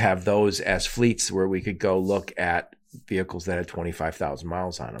would always have those as fleets where we could go look at vehicles that had 25,000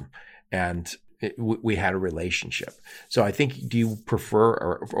 miles on them. And we had a relationship. So I think, do you prefer,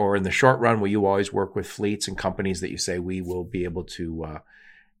 or in the short run, will you always work with fleets and companies that you say we will be able to,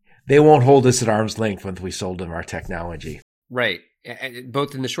 they won't hold us at arm's length once we sold them our technology? Right.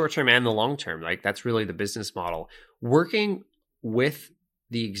 Both in the short term and the long term. Like, that's really the business model. Working with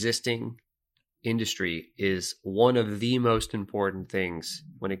the existing industry is one of the most important things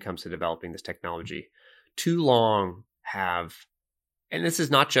when it comes to developing this technology. Too long have, and this is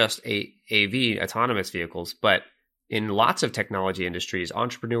not just AV, autonomous vehicles, but in lots of technology industries,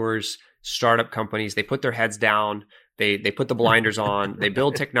 entrepreneurs, startup companies, they put their heads down, they put the blinders on, they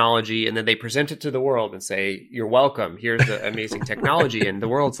build technology, and then they present it to the world and say, "You're welcome. Here's the amazing technology." And the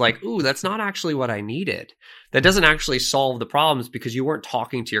world's like, "Ooh, that's not actually what I needed. That doesn't actually solve the problems because you weren't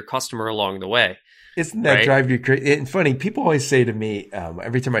talking to your customer along the way." Isn't that drive you crazy? And funny, people always say to me,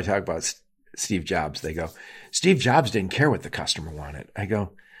 every time I talk about Steve Jobs, they go, "Steve Jobs didn't care what the customer wanted." I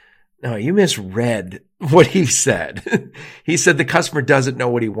go, "No, you misread what he said." He said the customer doesn't know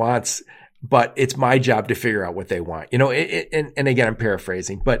what he wants, but it's my job to figure out what they want. And again, I'm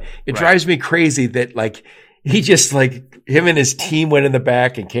paraphrasing, but it drives me crazy that he just him and his team went in the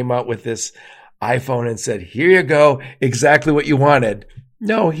back and came out with this iPhone and said, "Here you go, exactly what you wanted."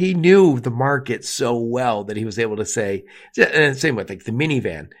 No, he knew the market so well that he was able to say, and same with the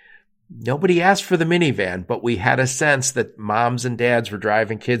minivan. Nobody asked for the minivan, but we had a sense that moms and dads were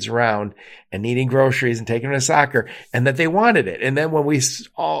driving kids around and needing groceries and taking them to soccer, and that they wanted it. And then when I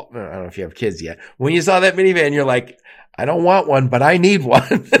don't know if you have kids yet, when you saw that minivan, you're like, "I don't want one, but I need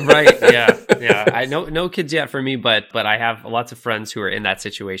one." Right. Yeah. Yeah. I know no kids yet for me, but I have lots of friends who are in that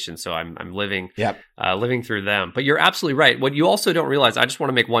situation. So I'm living through them. But you're absolutely right. What you also don't realize, I just want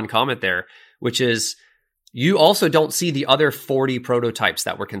to make one comment there, which is, you also don't see the other 40 prototypes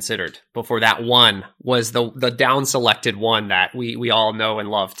that were considered before that one was the down selected one that we all know and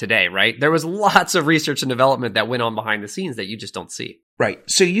love today, right? There was lots of research and development that went on behind the scenes that you just don't see. Right.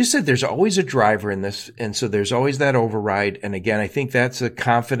 So you said there's always a driver in this, and so there's always that override. And again, I think that's a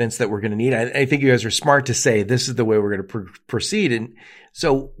confidence that we're going to need. I think you guys are smart to say this is the way we're going to proceed. And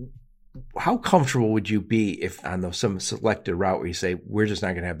so how comfortable would you be if on some selected route where you say, we're just not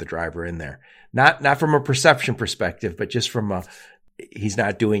going to have the driver in there? Not from a perception perspective, but just from he's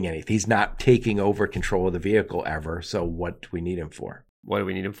not doing anything. He's not taking over control of the vehicle ever. So what do we need him for? What do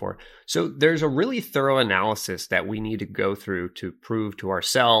we need him for? So there's a really thorough analysis that we need to go through to prove to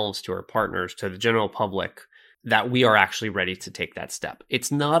ourselves, to our partners, to the general public that we are actually ready to take that step. It's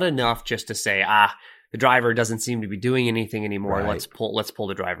not enough just to say, the driver doesn't seem to be doing anything anymore. Right. Let's pull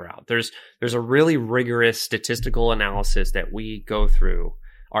the driver out. There's a really rigorous statistical analysis that we go through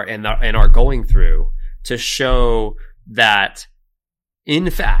and are going through to show that, in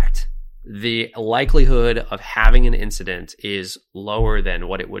fact, the likelihood of having an incident is lower than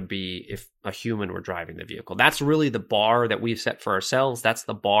what it would be if a human were driving the vehicle. That's really the bar that we've set for ourselves. That's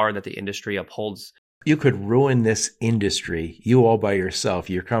the bar that the industry upholds. You could ruin this industry, you all by yourself,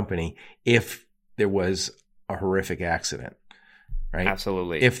 your company, if there was a horrific accident, right?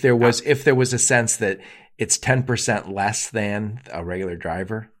 Absolutely. If there was a sense that it's 10% less than a regular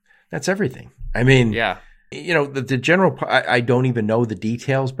driver, that's everything. I mean, yeah. The general, I don't even know the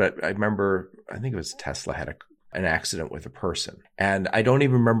details, but I remember, I think it was Tesla had an accident with a person, and I don't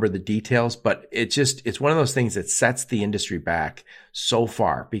even remember the details, but it's one of those things that sets the industry back so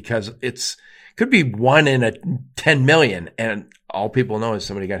far, because could be 1 in a 10 million, and all people know is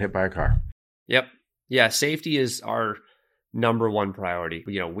somebody got hit by a car. Yep. Yeah. Safety is our number one priority.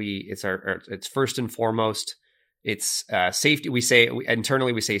 It's first and foremost. It's safety.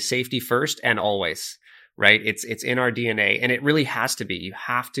 Internally, we say safety first and always, right? It's in our DNA, and it really has to be. You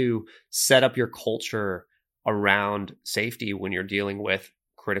have to set up your culture around safety when you're dealing with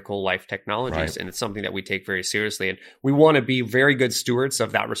critical life technologies. Right. And it's something that we take very seriously. And we want to be very good stewards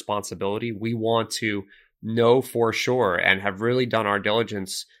of that responsibility. We want to know for sure and have really done our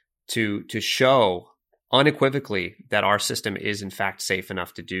diligence to show unequivocally that our system is in fact safe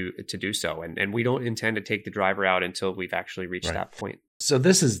enough to do so. And we don't intend to take the driver out until we've actually reached that point. So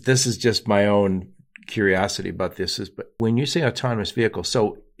this is just my own curiosity about this, but when you say autonomous vehicle,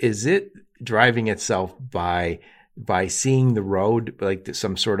 so is it driving itself by seeing the road, like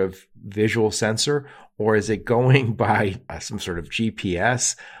some sort of visual sensor, or is it going by some sort of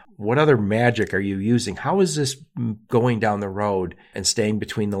GPS? What other magic are you using? How is this going down the road and staying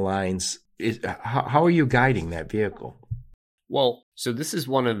between the lines? How are you guiding that vehicle? Well, so this is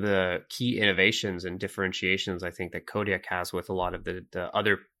one of the key innovations and differentiations I think that Kodiak has with a lot of the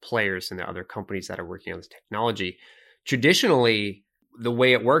other players and the other companies that are working on this technology. Traditionally, the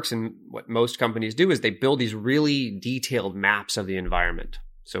way it works and what most companies do is they build these really detailed maps of the environment.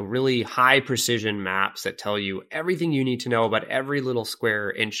 So really high precision maps that tell you everything you need to know about every little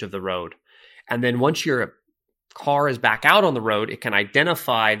square inch of the road. And then once your car is back out on the road, it can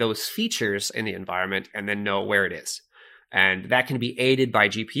identify those features in the environment and then know where it is. And that can be aided by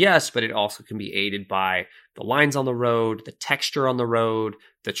GPS, but it also can be aided by the lines on the road, the texture on the road,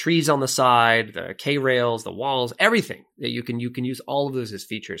 the trees on the side, the K-rails, the walls, everything that you can use all of those as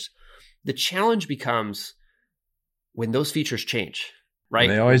features. The challenge becomes when those features change, right?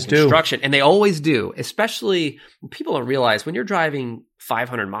 And they always do. And they always do, especially people don't realize when you're driving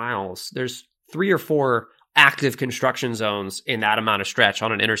 500 miles, there's 3 or 4 active construction zones in that amount of stretch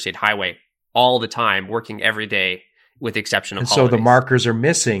on an interstate highway all the time, working every day, with the exception of holidays. So the markers are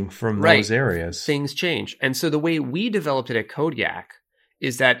missing from those areas. Things change. And so the way we developed it at Kodiak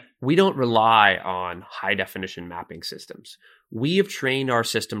is that we don't rely on high definition mapping systems. We have trained our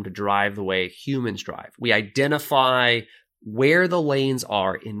system to drive the way humans drive. We identify where the lanes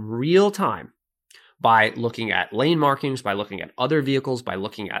are in real time by looking at lane markings, by looking at other vehicles, by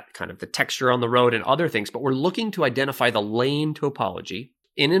looking at kind of the texture on the road and other things. But we're looking to identify the lane topology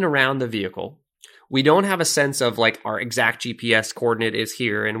in and around the vehicle. We don't have a sense of like our exact GPS coordinate is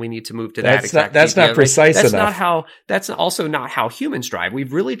here and we need to move to that exact That's GPS. not precise enough. That's also not how humans drive.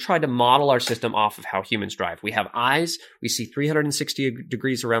 We've really tried to model our system off of how humans drive. We have eyes. We see 360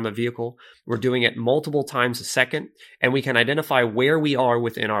 degrees around the vehicle. We're doing it multiple times a second, and we can identify where we are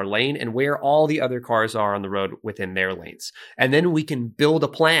within our lane and where all the other cars are on the road within their lanes. And then we can build a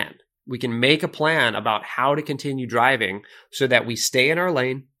plan. We can make a plan about how to continue driving so that we stay in our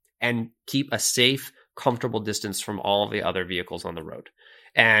lane and keep a safe, comfortable distance from all of the other vehicles on the road.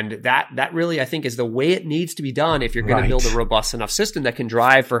 And that really, I think, is the way it needs to be done if you're going to build a robust enough system that can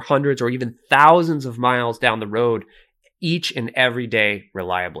drive for hundreds or even thousands of miles down the road each and every day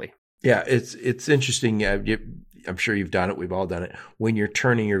reliably. Yeah, it's interesting. I'm sure you've done it. We've all done it. When you're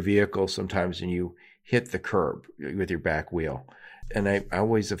turning your vehicle sometimes and you hit the curb with your back wheel. And I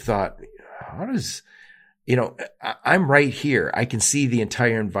always have thought, how does... I'm right here. I can see the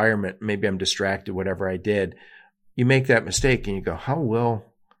entire environment. Maybe I'm distracted, whatever I did. You make that mistake and you go, how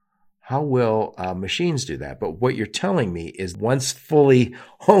will machines do that? But what you're telling me is once fully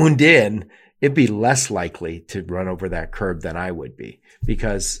honed in, it'd be less likely to run over that curb than I would be,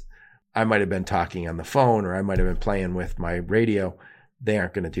 because I might have been talking on the phone or I might have been playing with my radio. They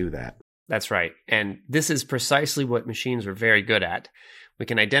aren't going to do that. That's right. And this is precisely what machines are very good at. We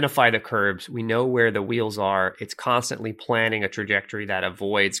can identify the curbs. We know where the wheels are. It's constantly planning a trajectory that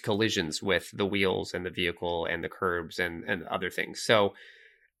avoids collisions with the wheels and the vehicle and the curbs and other things. So,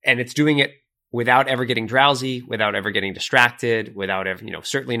 and it's doing it without ever getting drowsy, without ever getting distracted, without ever,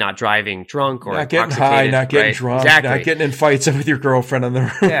 certainly not driving drunk or not getting high, not getting drunk, not getting in fights with your girlfriend on the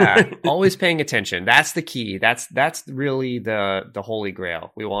road. Yeah, always paying attention. That's the key. That's really the holy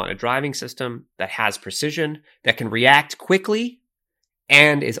grail. We want a driving system that has precision, that can react quickly,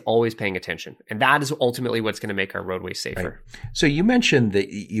 and is always paying attention. And that is ultimately what's going to make our roadways safer. Right. So you mentioned that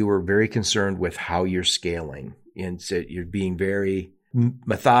you were very concerned with how you're scaling, and so you're being very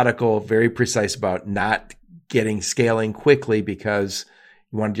methodical, very precise about not getting scaling quickly because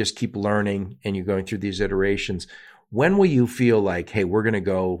You want to just keep learning and you're going through these iterations. When will you feel like, hey, we're going to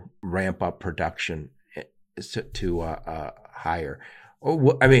go ramp up production to higher?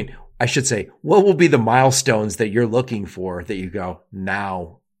 Or, I mean, I should say, what will be the milestones that you're looking for that you go,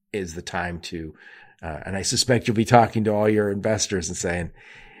 now is the time to, and I suspect you'll be talking to all your investors and saying,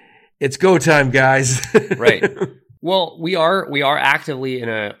 it's go time, guys. Right. Well, we are actively in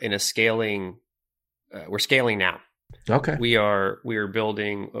a scaling. We're scaling now. Okay. We're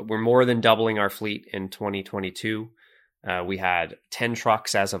more than doubling our fleet in 2022. We had 10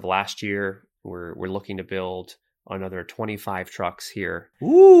 trucks as of last year. We're looking to build another 25 trucks here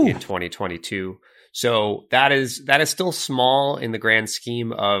in 2022. So that is still small in the grand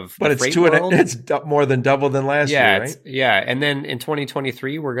scheme of but the it's freight world. It's more than double than last year, right? Yeah, and then in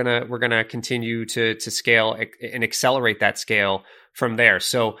 2023 we're gonna continue to scale and accelerate that scale from there.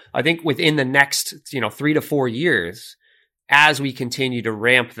 So I think within the next 3 to 4 years, as we continue to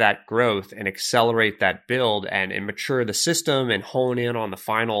ramp that growth and accelerate that build and mature the system and hone in on the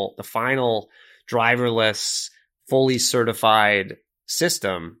final driverless, fully certified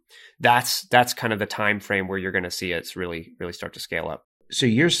system, that's kind of the time frame where you're going to see it really start to scale up. So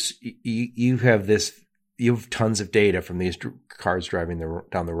you have tons of data from these cars driving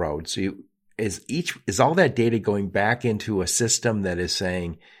down the road. So is all that data going back into a system that is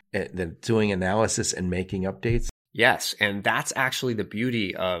saying that doing analysis and making updates? Yes, and that's actually the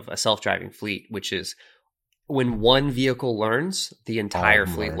beauty of a self-driving fleet, which is when one vehicle learns, the entire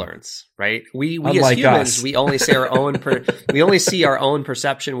fleet learns, right? We as humans, we only see our own we only see our own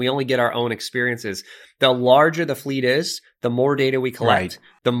perception, we only get our own experiences. The larger the fleet is, the more data we collect,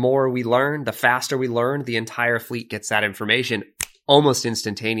 the more we learn, the faster we learn, the entire fleet gets that information almost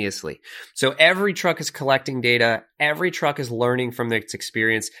instantaneously. So every truck is collecting data. Every truck is learning from its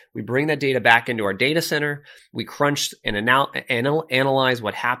experience. We bring that data back into our data center. We crunch and analyze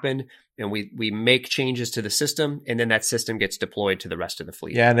what happened, and we make changes to the system, and then that system gets deployed to the rest of the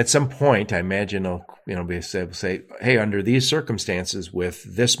fleet. Yeah, and at some point, I imagine it'll be able to say, hey, under these circumstances, with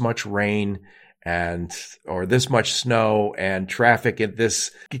this much rain or this much snow and traffic at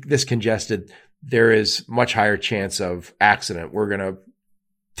this congested, there is much higher chance of accident. We're going to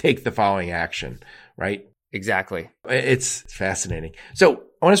take the following action, right? Exactly. It's fascinating. So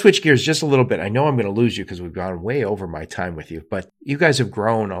I want to switch gears just a little bit. I know I'm going to lose you because we've gone way over my time with you, but you guys have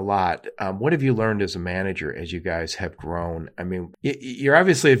grown a lot. What have you learned as a manager as you guys have grown? I mean, you're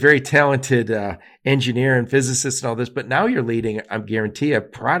obviously a very talented engineer and physicist and all this, but now you're leading, I guarantee, a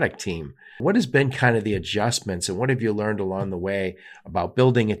product team. What has been kind of the adjustments and what have you learned along the way about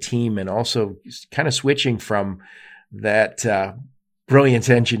building a team and also kind of switching from that brilliant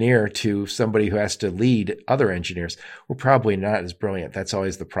engineer to somebody who has to lead other engineers who are probably not as brilliant? That's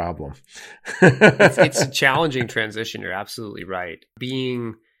always the problem. It's a challenging transition. You're absolutely right.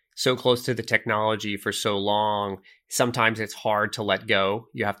 Being so close to the technology for so long, sometimes it's hard to let go.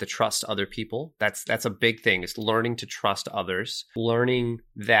 You have to trust other people. That's a big thing. It's learning to trust others, learning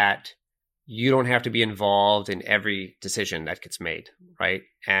that you don't have to be involved in every decision that gets made, right?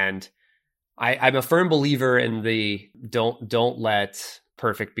 And I'm a firm believer in the don't let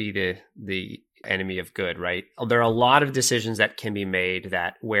perfect be the enemy of good, right? There are a lot of decisions that can be made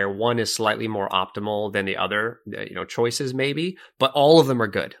that where one is slightly more optimal than the other, choices maybe, but all of them are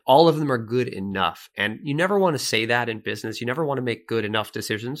good. All of them are good enough. And you never want to say that in business. You never want to make good enough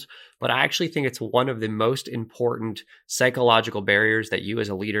decisions. But I actually think it's one of the most important psychological barriers that you as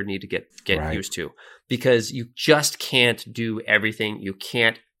a leader need to get right. used to, because you just can't do everything. You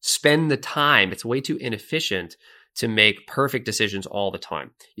can't spend the time. It's way too inefficient to make perfect decisions all the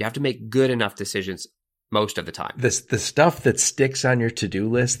time. You have to make good enough decisions most of the time. The stuff that sticks on your to-do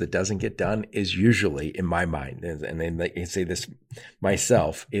list that doesn't get done is usually, in my mind, and I say this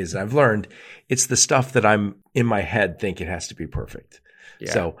myself, is I've learned it's the stuff that I'm in my head think it has to be perfect.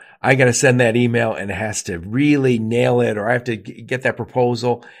 Yeah. So I got to send that email and it has to really nail it, or I have to get that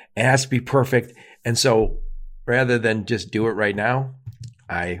proposal. It has to be perfect. And so rather than just do it right now,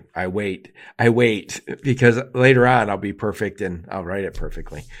 I wait because later on I'll be perfect and I'll write it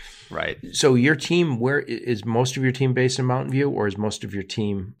perfectly. Right. So your team, where is most of your team based in Mountain View, or is most of your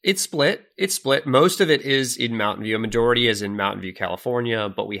team? It's split. Most of it is in Mountain View. A majority is in Mountain View, California,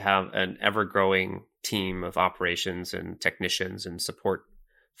 but we have an ever-growing team of operations and technicians and support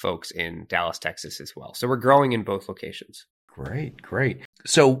folks in Dallas, Texas as well. So we're growing in both locations. Great.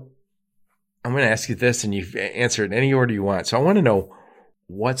 So I'm going to ask you this, and you answer it in any order you want. So I want to know,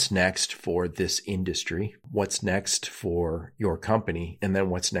 what's next for this industry? What's next for your company? And then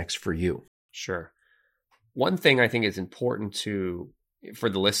what's next for you? Sure. One thing I think is important for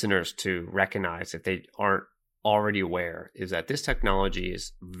the listeners to recognize, if they aren't already aware is that this technology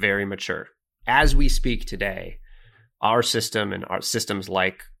is very mature. As we speak today, our system and our systems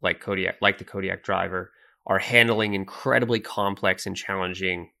like Kodiak, like the Kodiak driver, are handling incredibly complex and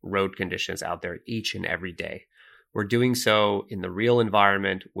challenging road conditions out there each and every day. We're doing so in the real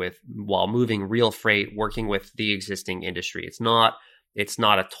environment while moving real freight, working with the existing industry. It's not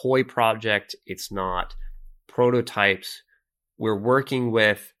a toy project. It's not prototypes. We're working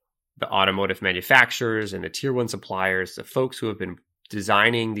with the automotive manufacturers and the tier one suppliers, the folks who have been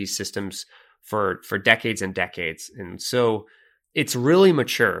designing these systems for decades and decades. And so it's really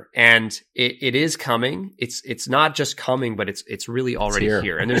mature, and it is coming. It's not just coming, but it's really already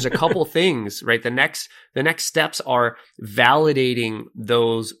here. And there's a couple things, right? The next steps are validating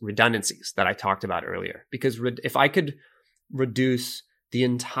those redundancies that I talked about earlier. Because if I could reduce the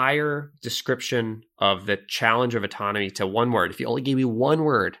entire description of the challenge of autonomy to one word, if you only gave me one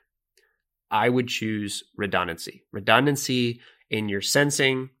word, I would choose redundancy. Redundancy in your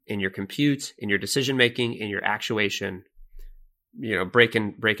sensing, in your compute, in your decision making, in your actuation, brake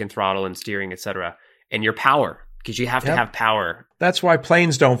and throttle and steering, etc., and your power, because you have to have power. That's why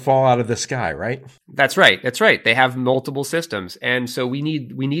planes don't fall out of the sky, right? That's right. They have multiple systems, and so we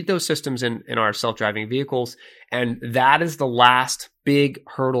need those systems in our self-driving vehicles, and that is the last big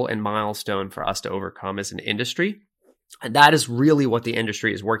hurdle and milestone for us to overcome as an industry. And that is really what the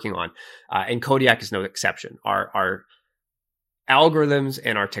industry is working on, and Kodiak is no exception. Our algorithms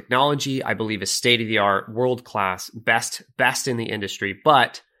and our technology, I believe, is state-of-the-art, world-class, best in the industry,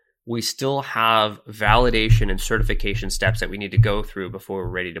 but we still have validation and certification steps that we need to go through before we're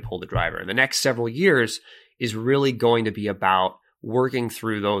ready to pull the driver. And the next several years is really going to be about working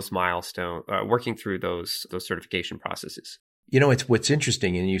through those milestones, working through those certification processes. It's what's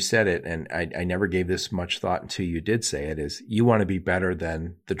interesting, and you said it, and I never gave this much thought until you did say it, is you want to be better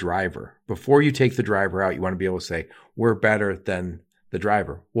than the driver. Before you take the driver out, you want to be able to say, we're better than the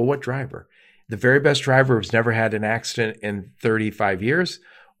driver. Well, what driver? The very best driver who's never had an accident in 35 years,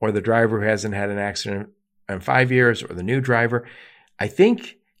 or the driver who hasn't had an accident in 5 years, or the new driver. I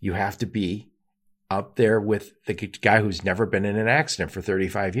think you have to be up there with the guy who's never been in an accident for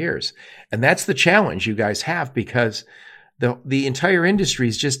 35 years. And that's the challenge you guys have, because the entire industry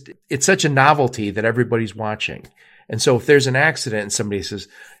is it's such a novelty that everybody's watching. And so if there's an accident and somebody says,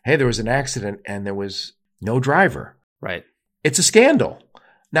 hey, there was an accident and there was no driver. Right. It's a scandal.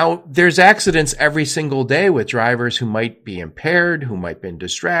 Now, there's accidents every single day with drivers who might be impaired, who might have been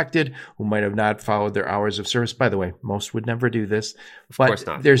distracted, who might have not followed their hours of service. By the way, most would never do this. Of course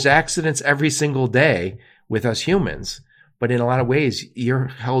not. There's accidents every single day with us humans. But in a lot of ways, you're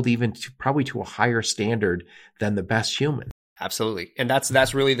held even probably to a higher standard than the best human. Absolutely. And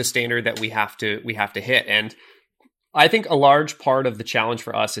that's really the standard that we have to hit. And I think a large part of the challenge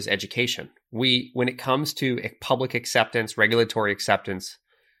for us is education. When it comes to public acceptance, regulatory acceptance,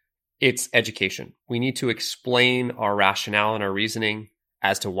 it's education. We need to explain our rationale and our reasoning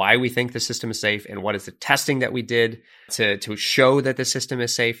as to why we think the system is safe and what is the testing that we did to show that the system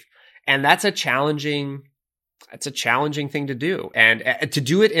is safe. And that's a challenging thing to do, and to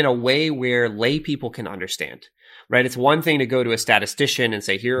do it in a way where lay people can understand, right? It's one thing to go to a statistician and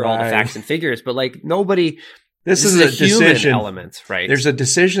say, here are all the facts and figures, but this is a human decision element, right? There's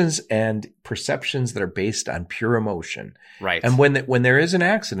decisions and perceptions that are based on pure emotion. Right. And when there is an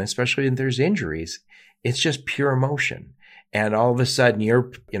accident, especially when there's injuries, it's just pure emotion. And all of a sudden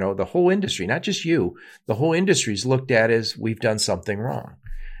the whole industry, not just you, the whole industry is looked at as we've done something wrong.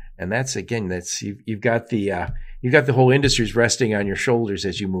 And you've got the whole industry's resting on your shoulders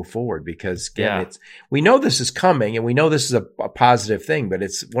as you move forward, because again, we know this is coming and we know this is a positive thing, but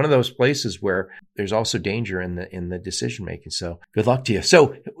it's one of those places where there's also danger in the decision making. So good luck to you.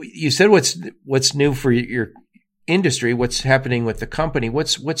 So you said what's new for your industry, what's happening with the company,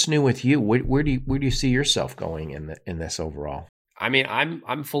 what's new with you? Where do you see yourself going in this overall? I mean,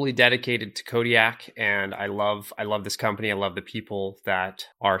 I'm fully dedicated to Kodiak, and I love this company. I love the people that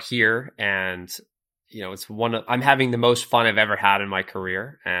are here, and I'm having the most fun I've ever had in my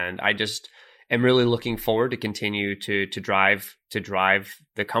career, and I just am really looking forward to continue to drive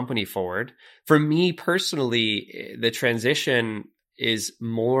the company forward. For me personally, the transition is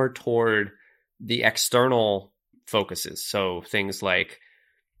more toward the external focuses, so things like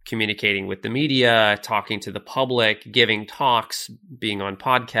communicating with the media, talking to the public, giving talks, being on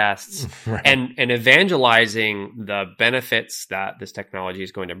podcasts, right, and evangelizing the benefits that this technology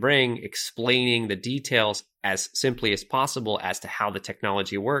is going to bring, explaining the details as simply as possible as to how the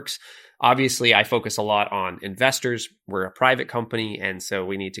technology works. Obviously, I focus a lot on investors. We're a private company, and so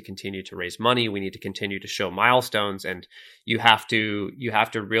we need to continue to raise money. We need to continue to show milestones, and you have to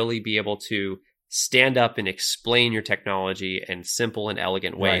really be able to stand up and explain your technology in simple and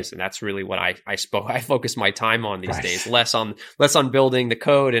elegant ways. Right. And that's really what I focus my time on these days. Less on building the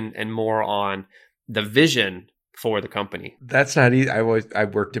code and more on the vision for the company. That's not easy. I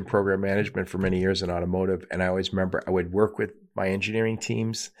worked in program management for many years in automotive, and I always remember I would work with my engineering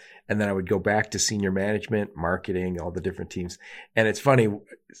teams, and then I would go back to senior management, marketing, all the different teams. And it's funny,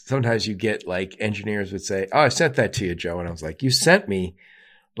 sometimes you get like engineers would say, "Oh, I sent that to you, Joe." And I was like, "You sent me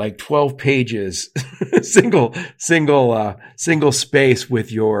like 12 pages, single space with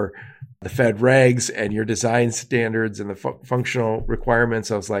the Fed regs and your design standards and the functional requirements."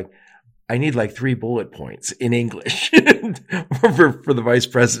 I was like, I need like 3 bullet points in English for the vice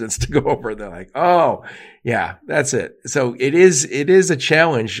presidents to go over. They're like, "Oh, yeah, that's it." So it is a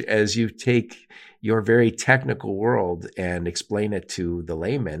challenge as you take your very technical world and explain it to the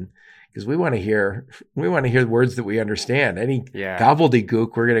layman, because we want to hear words that we understand. Any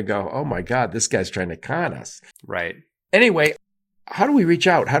gobbledygook, we're going to go, "Oh my God, this guy's trying to con us." Right. Anyway, how do we reach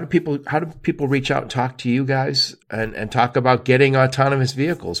out? How do people reach out and talk to you guys and talk about getting autonomous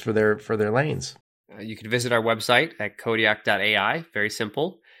vehicles for their lanes? You can visit our website at Kodiak.ai. Very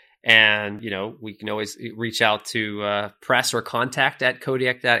simple. And, we can always reach out to press or contact at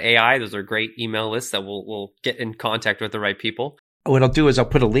Kodiak.ai. Those are great email lists that we'll get in contact with the right people. What I'll do is I'll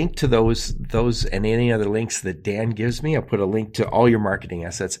put a link to those and any other links that Dan gives me. I'll put a link to all your marketing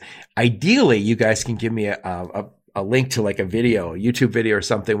assets. Ideally, you guys can give me a link to like a YouTube video or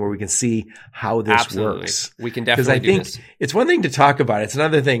something where we can see how this works. We can definitely do this. Because I think it's one thing to talk about. It's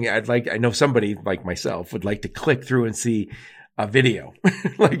another thing I know somebody like myself would like to click through and see a video.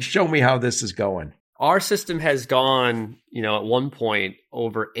 Like, show me how this is going. Our system has gone, at one point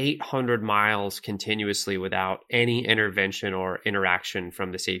over 800 miles continuously without any intervention or interaction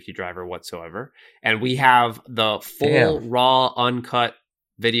from the safety driver whatsoever. And we have the full raw uncut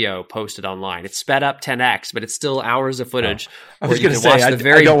video posted online. It's sped up 10x, but it's still hours of footage. I was going to say, I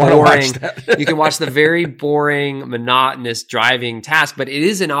don't want to watch that. You can watch the very boring, monotonous driving task, but it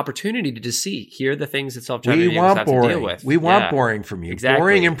is an opportunity to just hear the things that self-driving vehicles have to deal with. We want boring from you. Exactly.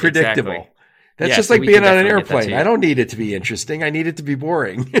 Boring and predictable. Exactly. That's just like being on an airplane. I don't need it to be interesting. I need it to be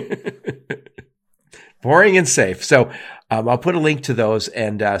boring. Boring and safe. So I'll put a link to those,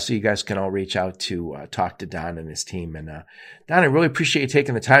 and so you guys can all reach out to talk to Don and his team. And Don, I really appreciate you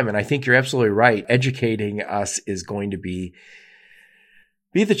taking the time, and I think you're absolutely right. Educating us is going to be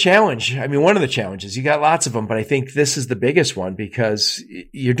the challenge. I mean, one of the challenges. You got lots of them, but I think this is the biggest one, because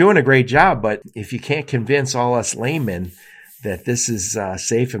you're doing a great job. But if you can't convince all us laymen that this is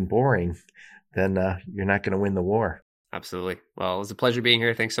safe and boring, then you're not going to win the war. Absolutely. Well, it was a pleasure being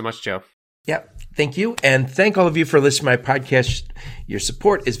here. Thanks so much, Joe. Yeah, thank you. And thank all of you for listening to my podcast. Your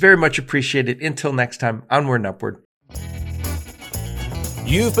support is very much appreciated. Until next time, onward and upward.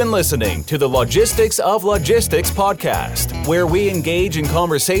 You've been listening to the Logistics of Logistics podcast, where we engage in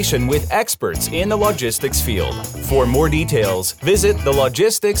conversation with experts in the logistics field. For more details, visit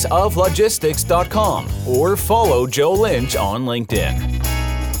thelogisticsoflogistics.com or follow Joe Lynch on LinkedIn.